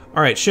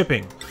 Alright,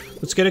 shipping.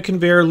 Let's get a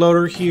conveyor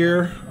loader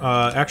here.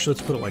 Actually,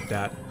 let's put it like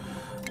that.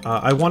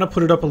 I want to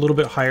put it up a little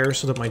bit higher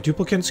so that my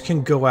duplicates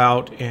can go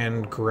out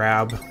and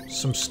grab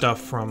some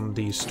stuff from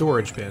the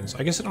storage bins.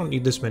 I guess I don't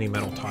need this many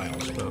metal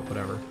tiles, but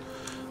whatever.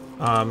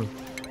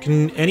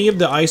 Can any of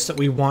the ice that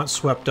we want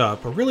swept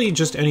up, or really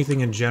just anything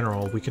in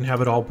general, we can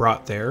have it all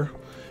brought there.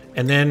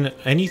 And then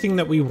anything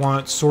that we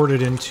want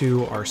sorted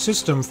into our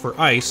system for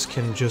ice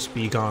can just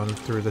be gone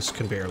through this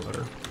conveyor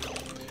loader.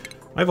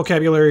 My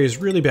vocabulary is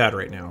really bad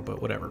right now,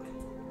 but whatever.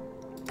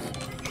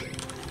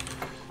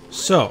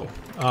 So,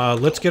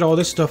 let's get all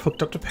this stuff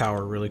hooked up to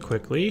power really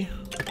quickly.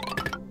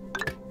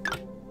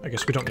 I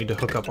guess we don't need to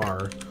hook up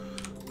our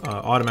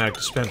automatic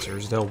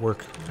dispensers. They'll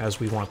work as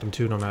we want them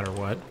to, no matter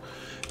what.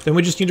 Then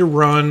we just need to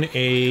run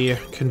a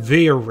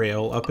conveyor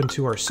rail up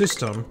into our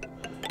system,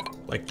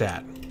 like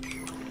that.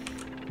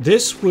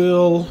 This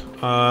will,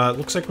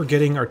 looks like we're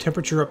getting our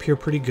temperature up here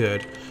pretty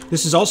good.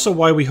 This is also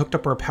why we hooked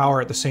up our power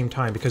at the same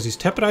time, because these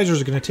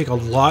tepidizers are going to take a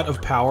lot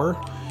of power,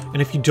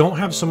 and if you don't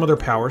have some other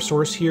power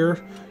source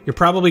here, you're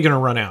probably going to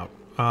run out.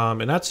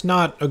 And that's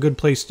not a good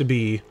place to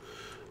be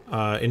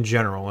in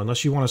general,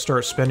 unless you want to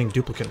start spending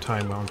duplicate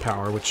time on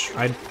power, which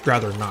I'd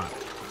rather not.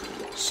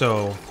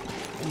 So,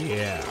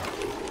 yeah.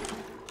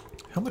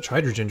 How much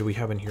hydrogen do we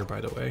have in here,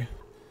 by the way?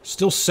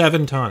 Still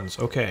 7 tons.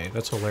 Okay,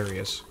 that's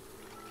hilarious.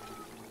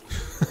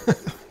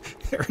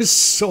 There is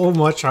so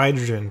much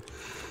hydrogen.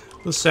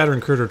 Those Saturn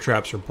critter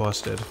traps are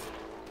busted.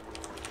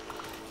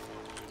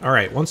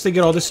 Alright, once they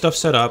get all this stuff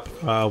set up,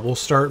 we'll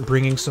start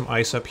bringing some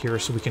ice up here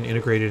so we can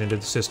integrate it into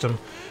the system.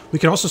 We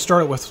can also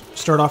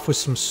start off with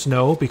some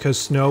snow, because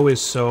snow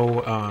is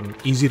so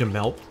easy to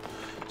melt.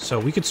 So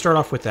we could start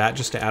off with that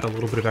just to add a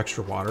little bit of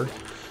extra water.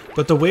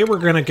 But the way we're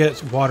going to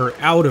get water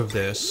out of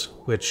this,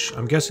 which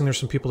I'm guessing there's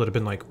some people that have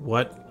been like,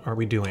 what are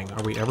we doing?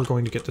 Are we ever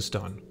going to get this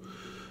done?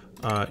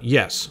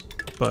 Yes,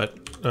 but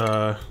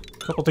a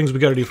couple things we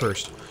got to do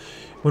first.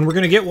 When we're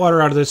going to get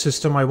water out of this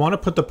system, I want to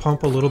put the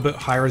pump a little bit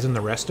higher than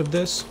the rest of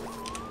this.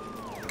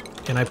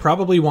 And I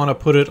probably want to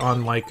put it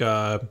on like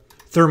a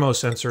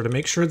thermosensor to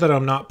make sure that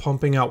I'm not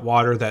pumping out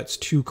water that's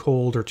too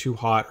cold or too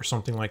hot or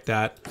something like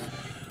that.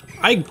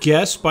 I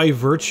guess by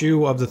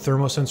virtue of the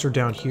thermosensor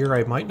down here,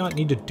 I might not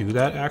need to do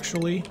that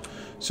actually.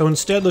 So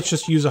instead, let's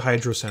just use a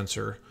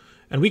hydrosensor.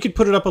 And we could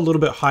put it up a little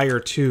bit higher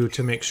too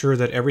to make sure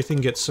that everything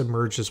gets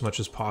submerged as much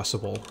as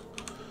possible.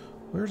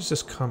 Where does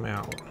this come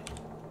out?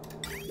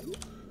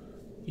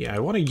 Yeah, I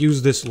want to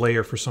use this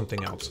layer for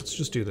something else. Let's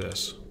just do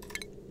this.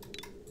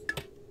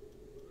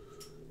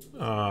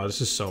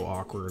 This is so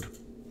awkward.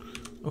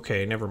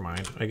 Okay, never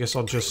mind. I guess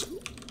I'll just...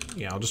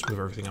 Yeah, I'll just move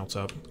everything else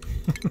up.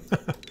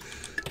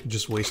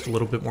 Just waste a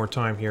little bit more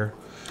time here.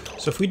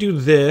 So if we do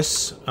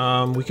this,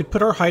 we could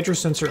put our hydro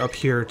sensor up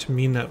here to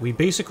mean that we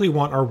basically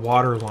want our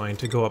water line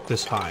to go up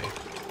this high.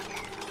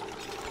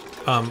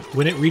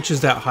 When it reaches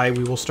that high,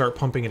 we will start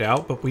pumping it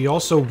out, but we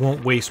also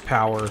won't waste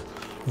power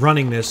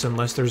running this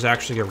unless there's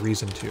actually a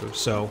reason to.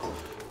 So,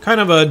 kind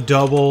of a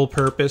double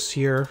purpose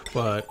here,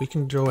 but we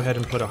can go ahead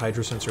and put a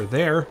hydro sensor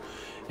there.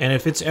 And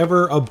if it's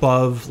ever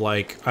above,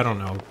 like, I don't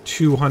know,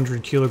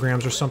 200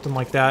 kilograms or something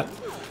like that,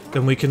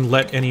 then we can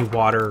let any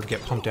water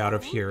get pumped out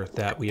of here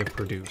that we have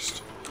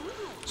produced.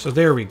 So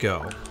there we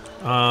go.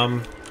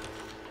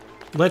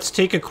 Let's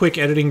take a quick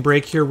editing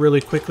break here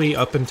really quickly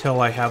up until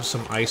I have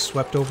some ice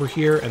swept over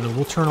here, and then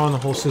we'll turn on the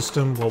whole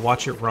system, we'll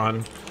watch it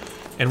run,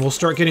 and we'll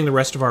start getting the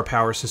rest of our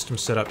power system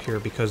set up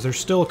here because there's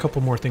still a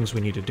couple more things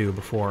we need to do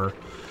before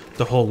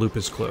the whole loop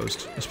is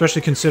closed.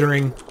 Especially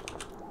considering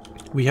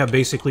we have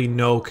basically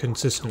no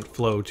consistent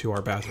flow to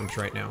our bathrooms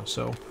right now,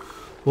 so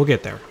we'll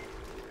get there.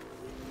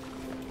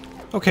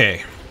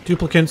 Okay,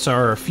 duplicates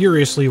are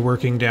furiously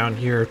working down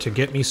here to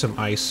get me some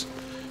ice,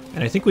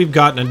 and I think we've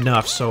gotten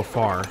enough so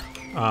far.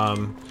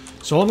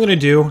 So all I'm going to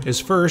do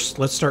is first,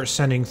 let's start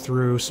sending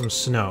through some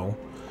snow,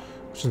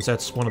 since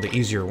that's one of the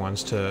easier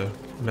ones to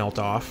melt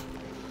off.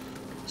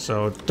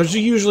 So there's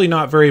usually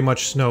not very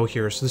much snow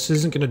here, so this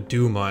isn't going to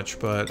do much,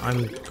 but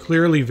I'm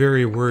clearly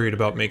very worried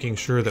about making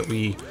sure that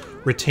we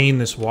retain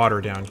this water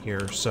down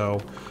here.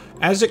 So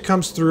as it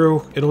comes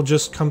through, it'll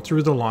just come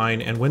through the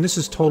line, and when this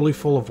is totally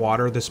full of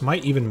water, this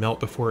might even melt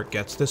before it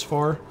gets this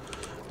far.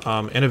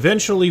 And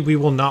eventually we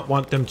will not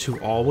want them to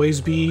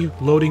always be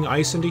loading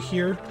ice into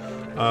here.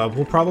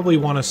 We'll probably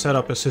want to set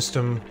up a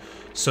system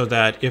so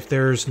that if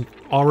there's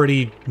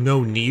already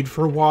no need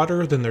for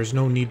water, then there's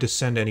no need to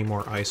send any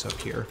more ice up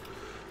here.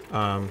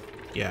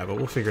 Yeah, but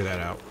we'll figure that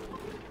out.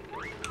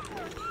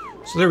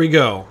 So there we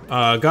go.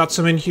 Got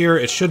some in here.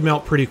 It should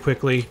melt pretty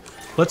quickly.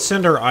 Let's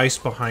send our ice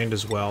behind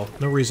as well.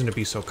 No reason to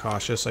be so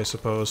cautious, I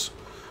suppose.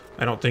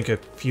 I don't think a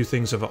few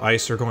things of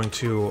ice are going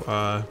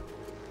to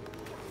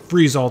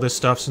freeze all this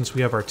stuff since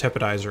we have our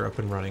tepidizer up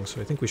and running, so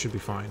I think we should be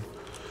fine.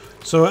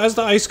 So as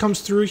the ice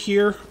comes through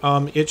here,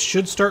 it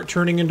should start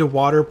turning into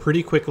water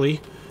pretty quickly,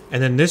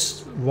 and then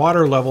this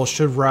water level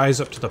should rise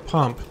up to the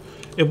pump.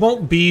 It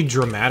won't be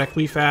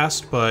dramatically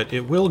fast, but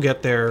it will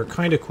get there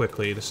kind of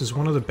quickly. This is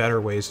one of the better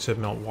ways to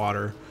melt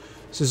water.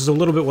 This is a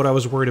little bit what I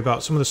was worried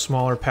about. Some of the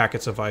smaller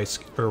packets of ice,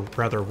 or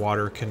rather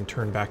water, can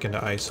turn back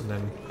into ice, and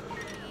then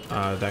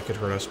that could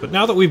hurt us. But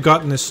now that we've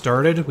gotten this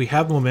started, we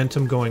have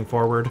momentum going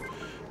forward,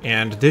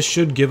 and this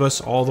should give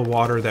us all the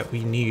water that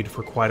we need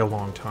for quite a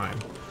long time.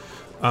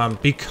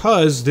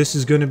 Because this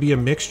is going to be a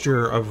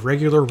mixture of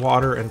regular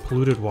water and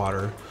polluted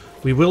water,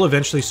 we will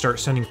eventually start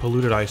sending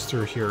polluted ice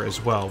through here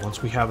as well,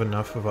 once we have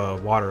enough of a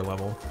water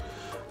level.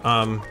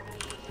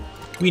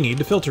 We need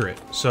to filter it,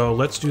 so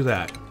let's do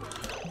that.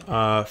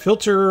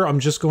 Filter, I'm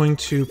just going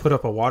to put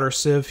up a water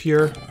sieve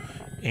here,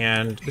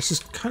 and this is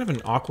kind of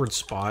an awkward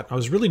spot. I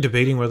was really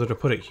debating whether to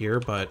put it here,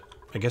 but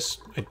I guess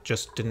I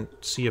just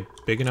didn't see a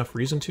big enough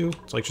reason to.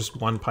 It's like just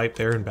one pipe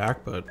there and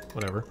back, but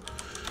whatever.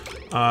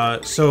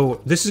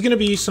 So this is going to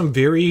be some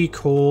very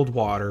cold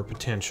water,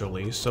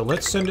 potentially. So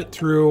let's send it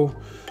through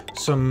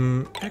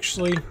some...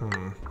 Actually,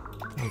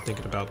 I'm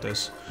thinking about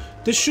this.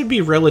 This should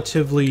be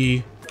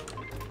relatively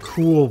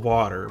cool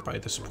water by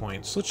this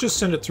point. So let's just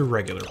send it through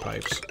regular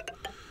pipes.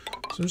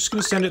 So I'm just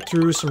going to send it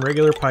through some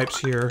regular pipes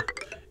here.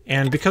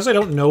 And because I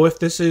don't know if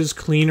this is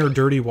clean or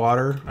dirty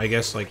water, I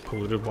guess like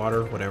polluted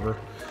water, whatever,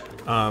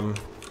 I'm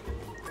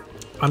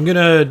going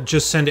to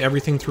just send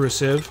everything through a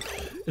sieve.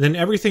 And then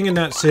everything in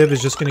that sieve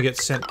is just going to get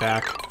sent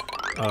back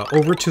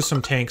over to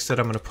some tanks that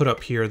I'm going to put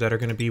up here that are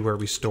going to be where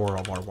we store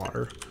all our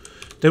water.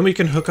 Then we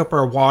can hook up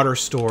our water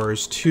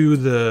stores to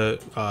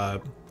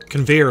the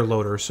conveyor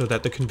loader so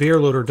that the conveyor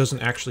loader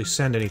doesn't actually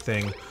send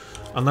anything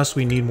unless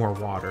we need more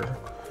water.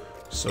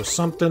 So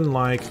something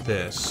like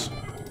this.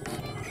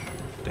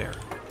 There.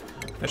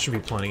 That should be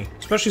plenty.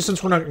 Especially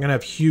since we're not going to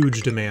have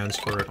huge demands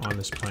for it on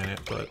this planet,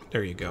 but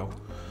there you go.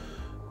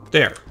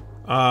 There.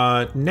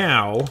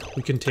 Now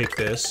we can take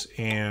this,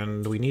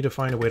 and we need to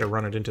find a way to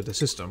run it into the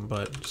system,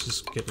 but this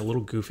is getting a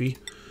little goofy.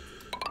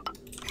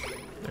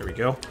 There we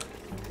go.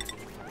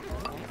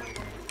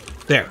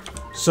 There.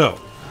 So,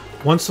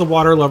 once the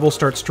water level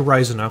starts to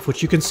rise enough,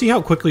 which you can see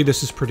how quickly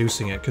this is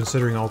producing it,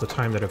 considering all the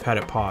time that I've had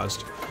it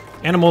paused.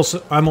 And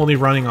I'm only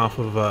running off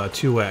of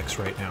 2x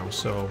right now,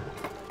 so...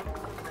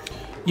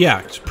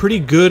 Yeah, it's a pretty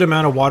good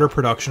amount of water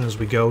production as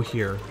we go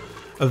here.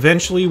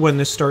 Eventually, when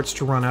this starts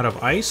to run out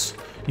of ice,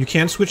 you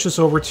can switch this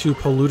over to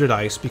polluted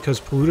ice, because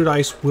polluted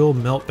ice will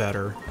melt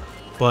better.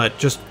 But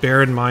just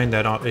bear in mind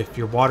that if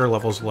your water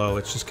level's low,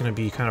 it's just going to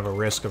be kind of a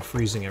risk of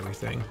freezing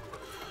everything.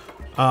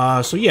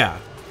 So yeah,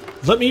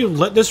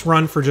 let this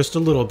run for just a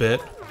little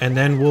bit, and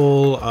then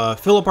we'll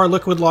fill up our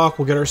liquid lock,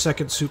 we'll get our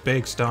second soup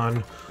bags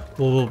done,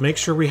 we'll make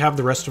sure we have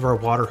the rest of our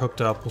water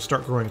hooked up, we'll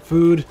start growing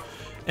food,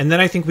 and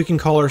then I think we can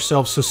call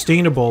ourselves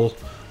sustainable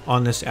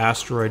on this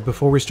asteroid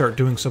before we start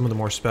doing some of the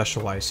more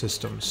specialized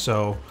systems.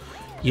 So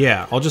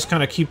yeah, I'll just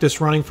kind of keep this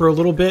running for a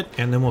little bit,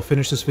 and then we'll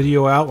finish this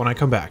video out when I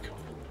come back.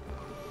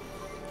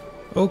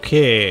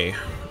 Okay,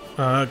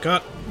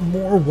 got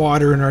more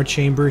water in our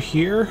chamber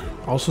here.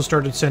 Also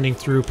started sending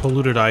through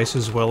polluted ice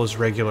as well as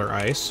regular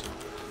ice.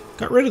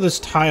 Got rid of this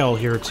tile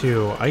here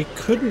too. I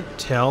couldn't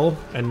tell,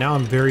 and now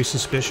I'm very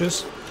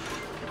suspicious,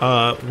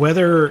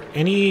 whether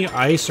any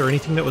ice or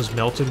anything that was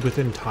melted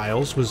within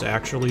tiles was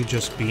actually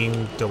just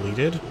being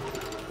deleted.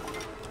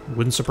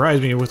 Wouldn't surprise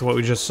me with what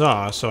we just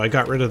saw, so I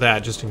got rid of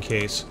that just in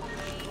case.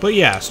 But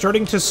yeah,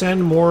 starting to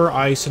send more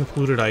ice and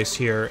polluted ice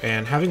here,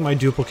 and having my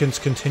duplicates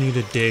continue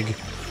to dig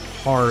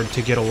hard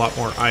to get a lot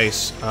more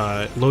ice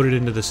loaded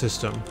into the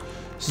system.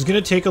 This is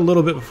going to take a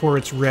little bit before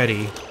it's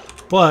ready,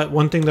 but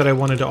one thing that I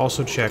wanted to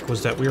also check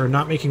was that we are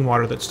not making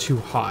water that's too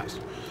hot.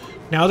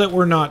 Now that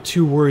we're not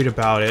too worried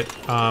about it,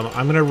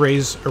 I'm going to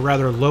raise, or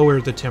rather lower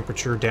the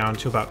temperature down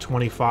to about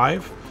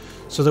 25,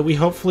 so that we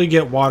hopefully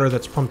get water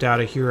that's pumped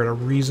out of here at a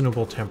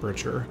reasonable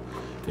temperature.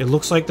 It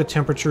looks like the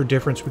temperature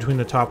difference between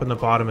the top and the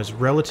bottom is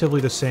relatively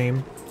the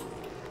same,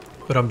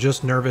 but I'm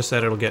just nervous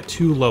that it'll get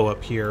too low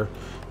up here,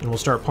 and we'll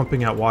start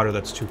pumping out water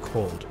that's too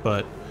cold,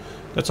 but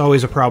that's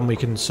always a problem we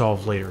can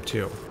solve later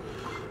too.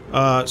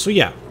 So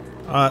yeah.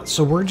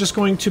 So we're just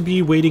going to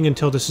be waiting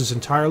until this is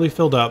entirely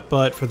filled up,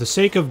 but for the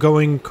sake of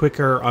going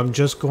quicker, I'm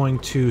just going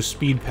to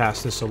speed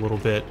past this a little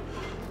bit.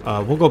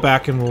 We'll go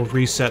back and we'll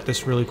reset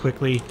this really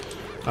quickly.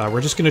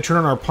 We're just going to turn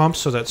on our pump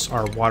so that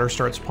our water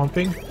starts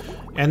pumping.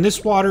 And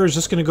this water is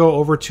just going to go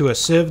over to a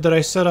sieve that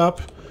I set up,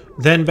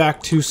 then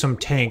back to some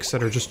tanks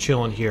that are just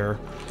chilling here.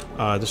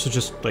 This is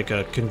just like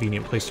a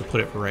convenient place to put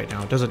it for right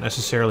now. It doesn't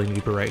necessarily need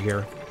to be right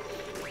here.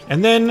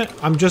 And then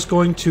I'm just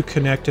going to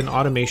connect an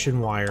automation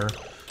wire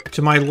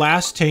to my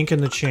last tank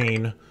in the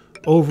chain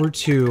over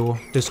to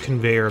this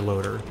conveyor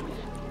loader.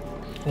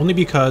 Only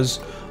because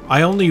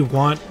I only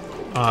want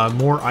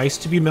more ice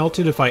to be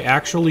melted if I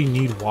actually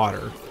need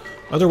water.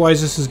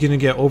 Otherwise this is going to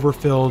get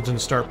overfilled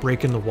and start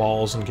breaking the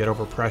walls and get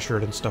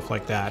overpressured and stuff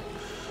like that.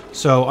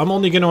 So I'm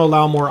only going to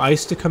allow more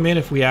ice to come in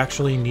if we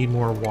actually need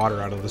more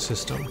water out of the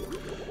system.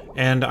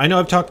 And I know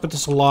I've talked about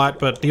this a lot,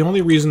 but the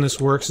only reason this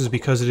works is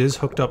because it is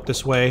hooked up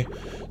this way,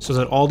 so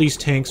that all these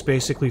tanks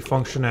basically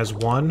function as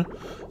one,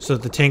 so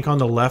that the tank on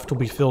the left will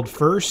be filled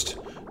first,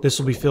 this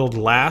will be filled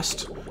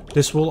last,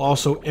 this will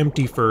also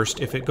empty first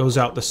if it goes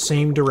out the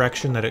same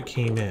direction that it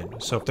came in.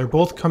 So if they're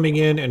both coming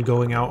in and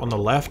going out on the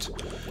left,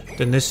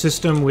 then this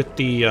system with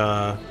the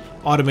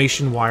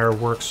automation wire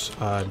works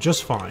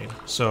just fine.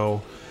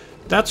 So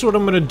that's what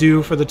I'm going to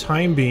do for the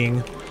time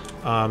being.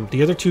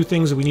 The other two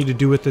things that we need to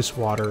do with this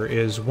water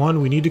is,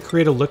 one, we need to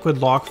create a liquid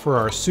lock for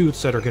our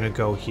suits that are going to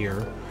go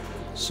here.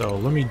 So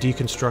let me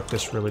deconstruct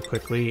this really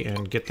quickly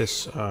and get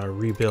this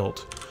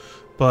rebuilt.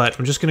 But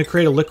I'm just going to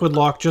create a liquid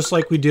lock just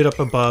like we did up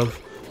above.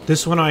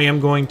 This one I am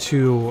going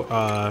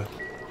to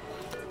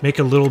make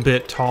a little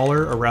bit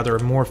taller, or rather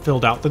more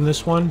filled out than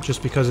this one,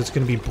 just because it's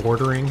going to be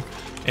bordering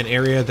an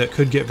area that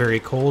could get very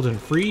cold and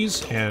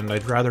freeze, and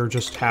I'd rather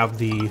just have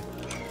the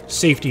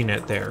safety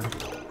net there.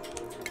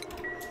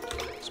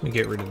 Let me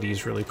get rid of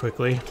these really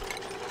quickly.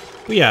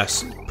 But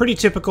yes, pretty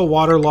typical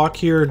water lock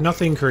here,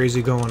 nothing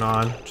crazy going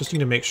on. Just need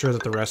to make sure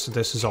that the rest of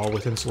this is all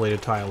with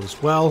insulated tile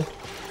as well.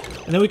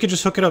 And then we could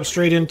just hook it up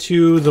straight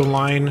into the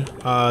line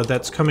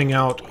that's coming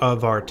out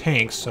of our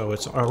tanks, so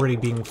it's already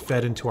being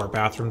fed into our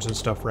bathrooms and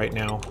stuff right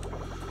now.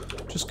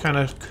 Just kind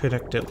of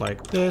connect it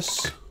like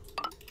this.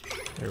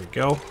 There we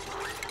go.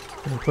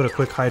 And put a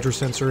quick hydro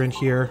sensor in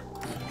here.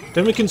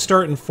 Then we can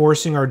start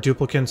enforcing our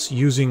duplicates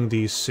using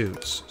these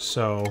suits.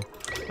 So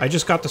I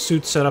just got the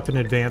suits set up in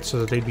advance so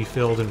that they'd be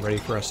filled and ready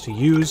for us to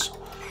use.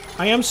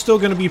 I am still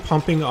going to be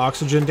pumping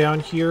oxygen down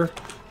here,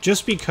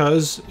 just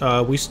because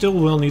we still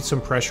will need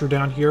some pressure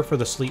down here for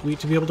the sleet wheat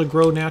to be able to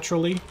grow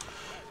naturally.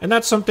 And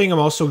that's something I'm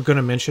also going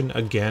to mention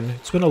again.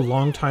 It's been a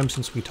long time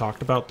since we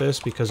talked about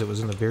this because it was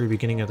in the very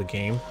beginning of the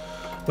game.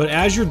 But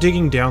as you're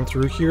digging down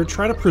through here,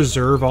 try to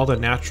preserve all the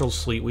natural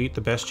sleet wheat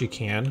the best you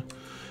can.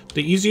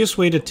 The easiest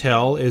way to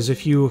tell is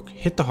if you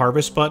hit the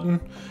harvest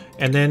button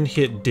and then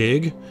hit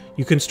dig,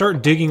 you can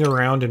start digging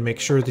around and make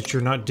sure that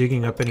you're not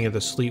digging up any of the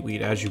sleet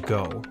wheat as you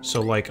go.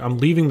 So like, I'm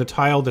leaving the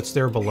tile that's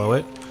there below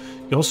it.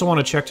 You also want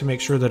to check to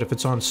make sure that if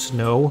it's on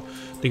snow,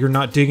 that you're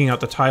not digging out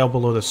the tile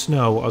below the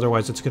snow,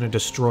 otherwise it's going to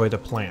destroy the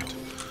plant.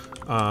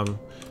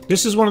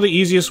 This is one of the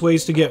easiest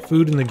ways to get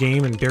food in the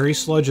game, and berry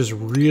sludge is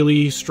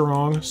really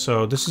strong,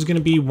 so this is going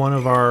to be one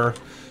of our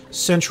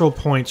central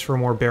points for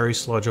more berry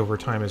sludge over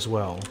time as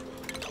well.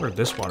 Where did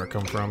this water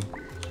come from?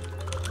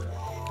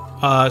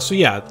 So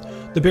yeah,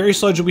 the berry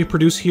sludge that we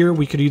produce here,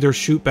 we could either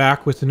shoot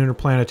back with an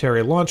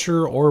interplanetary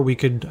launcher, or we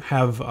could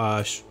have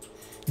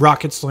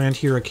rockets land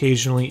here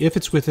occasionally if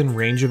it's within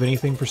range of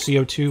anything for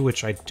CO2,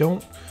 which I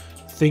don't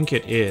think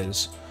it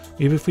is.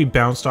 Maybe if we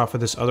bounced off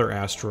of this other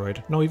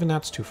asteroid. No, even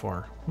that's too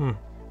far.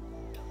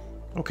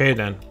 Okay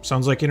then,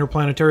 sounds like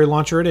interplanetary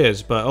launcher it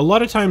is, but a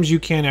lot of times you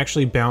can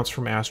actually bounce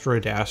from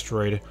asteroid to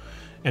asteroid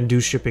and do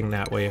shipping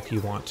that way if you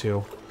want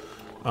to.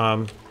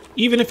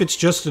 Even if it's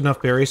just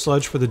enough berry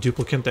sludge for the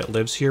duplicant that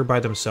lives here by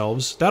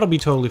themselves, that'll be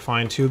totally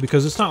fine too,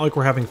 because it's not like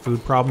we're having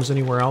food problems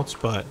anywhere else,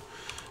 but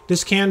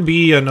this can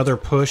be another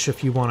push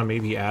if you want to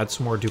maybe add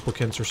some more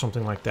duplicants or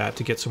something like that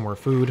to get some more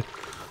food.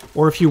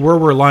 Or if you were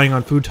relying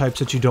on food types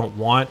that you don't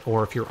want,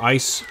 or if your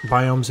ice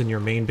biomes in your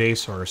main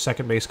base or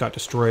second base got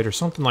destroyed or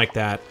something like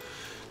that,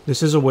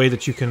 this is a way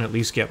that you can at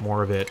least get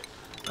more of it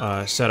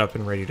set up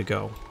and ready to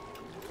go.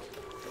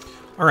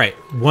 Alright,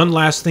 one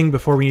last thing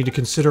before we need to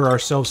consider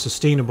ourselves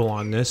sustainable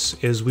on this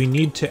is we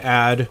need to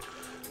add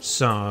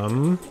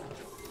some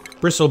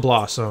bristle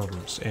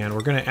blossoms. And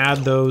we're going to add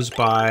those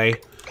by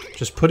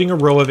just putting a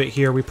row of it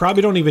here. We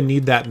probably don't even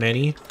need that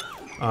many.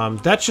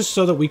 That's just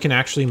so that we can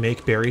actually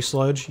make berry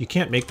sludge. You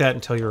can't make that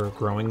until you're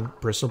growing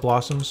bristle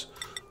blossoms.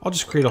 I'll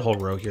just create a whole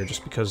row here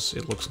just because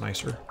it looks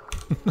nicer.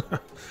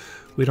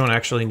 We don't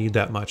actually need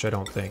that much, I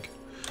don't think.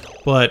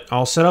 But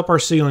I'll set up our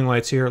ceiling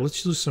lights here.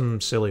 Let's use some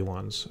silly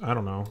ones. I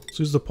don't know. Let's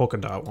use the polka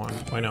dot one.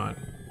 Why not?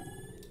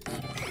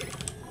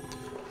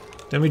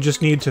 Then we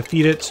just need to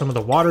feed it some of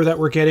the water that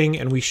we're getting,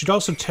 and we should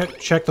also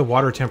check the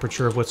water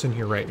temperature of what's in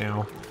here right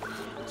now.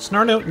 It's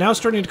now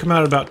starting to come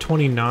out at about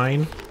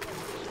 29.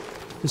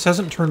 This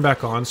hasn't turned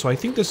back on, so I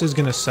think this is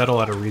going to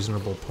settle at a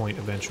reasonable point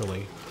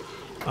eventually.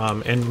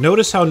 And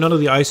notice how none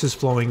of the ice is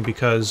flowing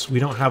because we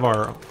don't have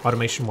our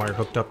automation wire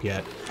hooked up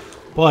yet.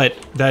 But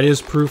that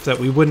is proof that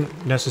we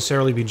wouldn't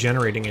necessarily be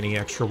generating any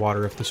extra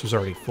water if this was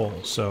already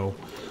full. So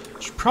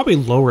I should probably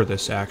lower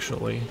this,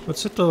 actually.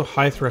 Let's set the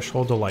high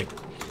threshold to, like,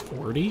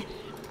 40?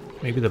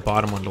 Maybe the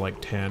bottom one to, like,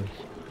 10.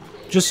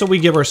 Just so we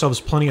give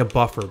ourselves plenty of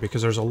buffer,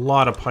 because there's a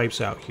lot of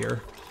pipes out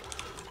here.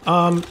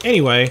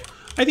 Anyway,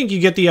 I think you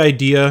get the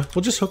idea.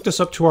 We'll just hook this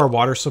up to our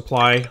water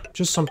supply,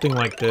 just something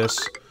like this.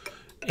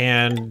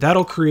 And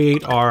that'll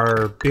create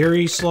our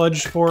berry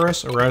sludge for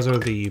us, or rather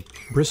the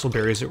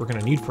bristleberries that we're going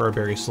to need for our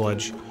berry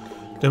sludge.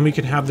 Then we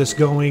can have this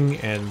going,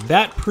 and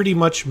that pretty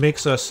much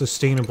makes us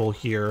sustainable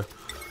here.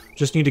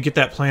 Just need to get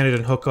that planted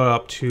and hook it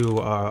up to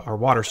our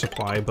water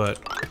supply, but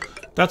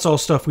that's all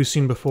stuff we've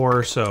seen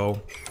before, so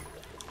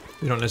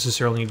we don't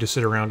necessarily need to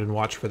sit around and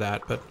watch for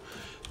that. But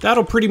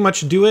that'll pretty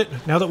much do it.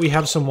 Now that we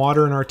have some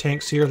water in our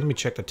tanks here, let me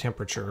check the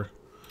temperature.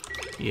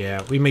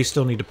 Yeah, we may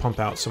still need to pump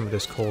out some of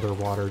this colder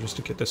water just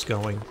to get this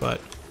going, but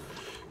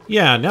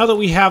yeah, now that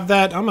we have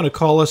that, I'm going to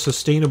call us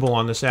sustainable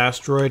on this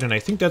asteroid, and I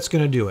think that's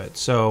going to do it.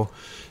 So,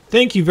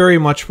 thank you very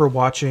much for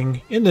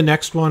watching. In the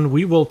next one,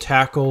 we will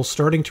tackle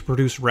starting to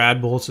produce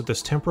rad bullets at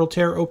this temporal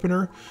tear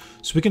opener,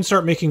 so we can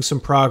start making some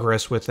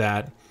progress with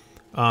that.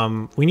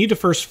 We need to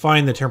first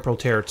find the temporal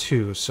tear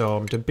too, so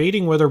I'm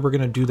debating whether we're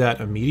going to do that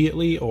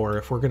immediately, or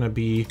if we're going to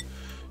be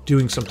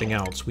doing something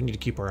else. We need to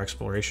keep our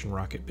exploration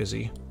rocket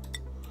busy.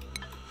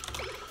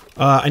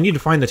 I need to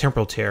find the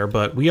temporal tear,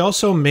 but we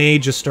also may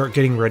just start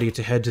getting ready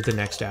to head to the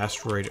next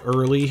asteroid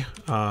early.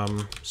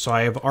 So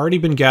I have already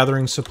been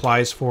gathering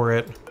supplies for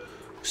it.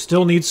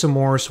 Still need some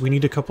more, so we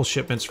need a couple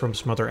shipments from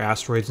some other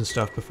asteroids and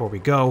stuff before we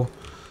go.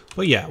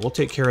 But yeah, we'll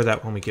take care of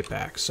that when we get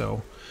back.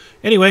 So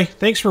anyway,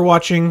 thanks for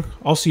watching.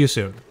 I'll see you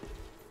soon.